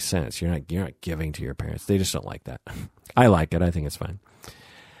doesn't make any sense. You're not giving to your parents. They just don't like that. I like it. I think it's fine.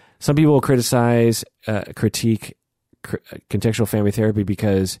 Some people will critique contextual family therapy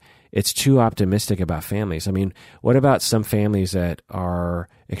because it's too optimistic about families. I mean, what about some families that are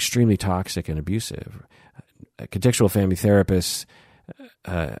extremely toxic and abusive? Contextual family therapists,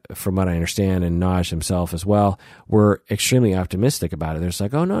 from what I understand, and Nagy himself as well, were extremely optimistic about it. They're just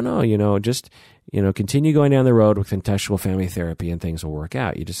like, oh, no, just continue going down the road with contextual family therapy and things will work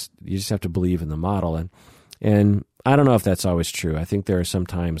out. You just have to believe in the model. And I don't know if that's always true. I think there are some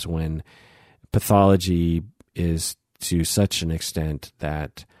times when pathology is to such an extent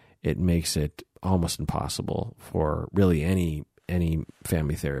that it makes it almost impossible for really any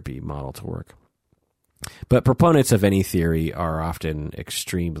family therapy model to work. But proponents of any theory are often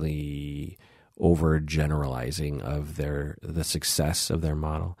extremely overgeneralizing of the success of their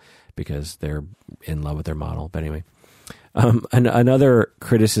model because they're in love with their model. But anyway, another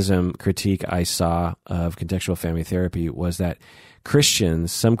critique I saw of contextual family therapy was that Christian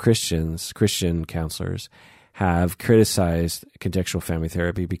counselors have criticized contextual family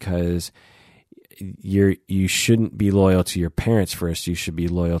therapy because you shouldn't be loyal to your parents first. You should be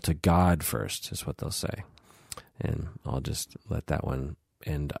loyal to God first, is what they'll say. And I'll just let that one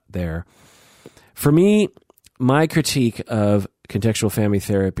end there. For me, my critique of contextual family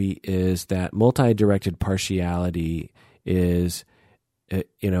therapy is that multi-directed partiality is,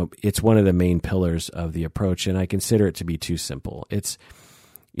 it's one of the main pillars of the approach, and I consider it to be too simple. It's,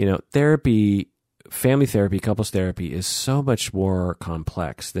 therapy, family therapy, couples therapy is so much more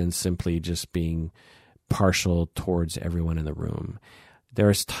complex than simply just being partial towards everyone in the room.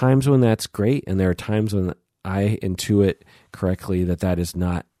 There's times when that's great, and there are times when I intuit correctly that is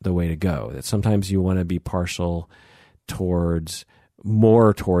not the way to go. That sometimes you want to be partial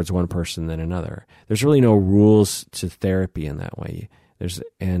more towards one person than another. There's really no rules to therapy in that way.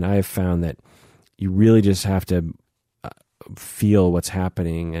 And I've found that you really just have to feel what's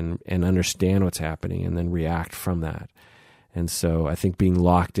happening and understand what's happening and then react from that. And so I think being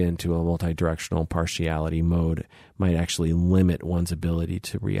locked into a multi-directional partiality mode might actually limit one's ability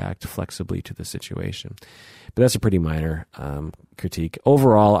to react flexibly to the situation. But that's a pretty minor critique.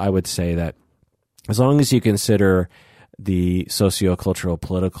 Overall, I would say that as long as you consider the sociocultural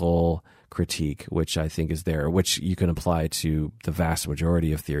political critique, which I think is there, which you can apply to the vast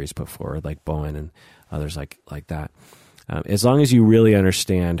majority of theories put forward, like Bowen and others like that. As long as you really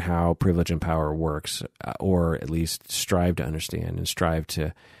understand how privilege and power works, or at least strive to understand and strive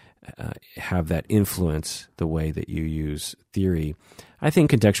to have that influence the way that you use theory, I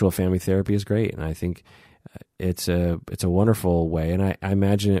think contextual family therapy is great, and I think it's a wonderful way, and I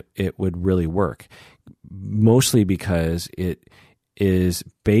imagine it would really work, mostly because it is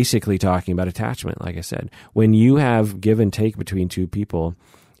basically talking about attachment. Like I said, when you have give and take between two people,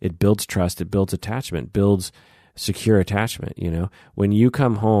 it builds trust, it builds attachment, builds secure attachment. You know, when you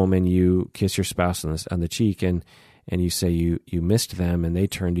come home and you kiss your spouse on the cheek and you say you missed them, and they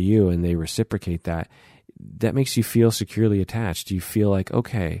turn to you and they reciprocate that makes you feel securely attached. You feel like,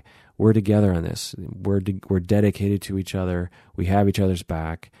 okay, we're together on this. We're dedicated to each other. We have each other's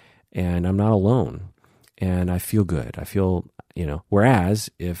back, and I'm not alone. And I feel good. I feel, whereas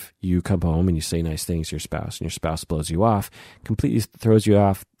if you come home and you say nice things to your spouse and your spouse blows you off, completely throws you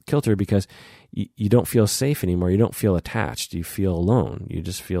off kilter, because you don't feel safe anymore. You don't feel attached. You feel alone. You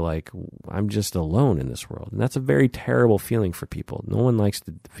just feel like, I'm just alone in this world. And that's a very terrible feeling for people. No one likes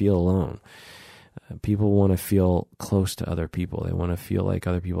to feel alone. People want to feel close to other people. They want to feel like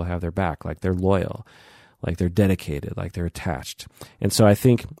other people have their back, like they're loyal, like they're dedicated, like they're attached. And so I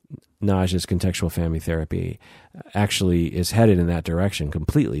think Nagy's contextual family therapy actually is headed in that direction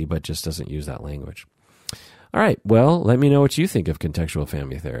completely, but just doesn't use that language. All right, well, let me know what you think of contextual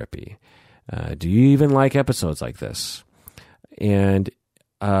family therapy. Do you even like episodes like this? And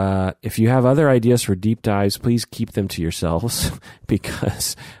if you have other ideas for deep dives, please keep them to yourselves,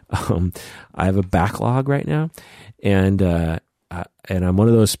 because I have a backlog right now, and I'm one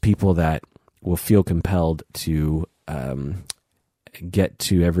of those people that will feel compelled to get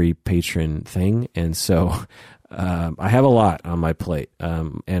to every patron thing, and so I have a lot on my plate,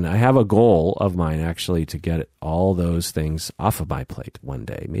 and I have a goal of mine actually to get all those things off of my plate one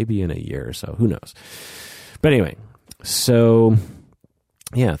day, maybe in a year or so, who knows. But anyway, so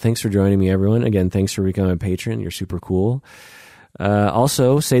yeah, thanks for joining me, everyone. Again, thanks for becoming a patron. You're super cool.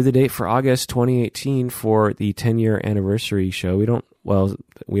 Also, save the date for August 2018 for the 10-year anniversary show. We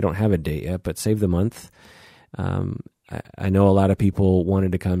don't have a date yet, but save the month. I know a lot of people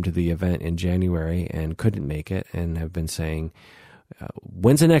wanted to come to the event in January and couldn't make it, and have been saying,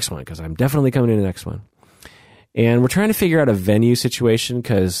 when's the next one? Because I'm definitely coming to the next one. And we're trying to figure out a venue situation,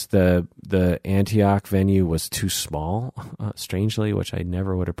 because the Antioch venue was too small, strangely, which I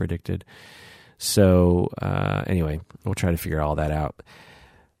never would have predicted. So anyway, we'll try to figure all that out.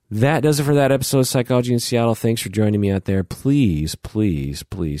 That does it for that episode of Psychology in Seattle. Thanks for joining me out there. Please, please,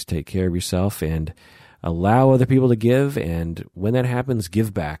 please take care of yourself and allow other people to give. And when that happens,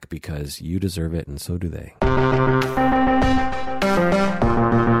 give back, because you deserve it, and so do they.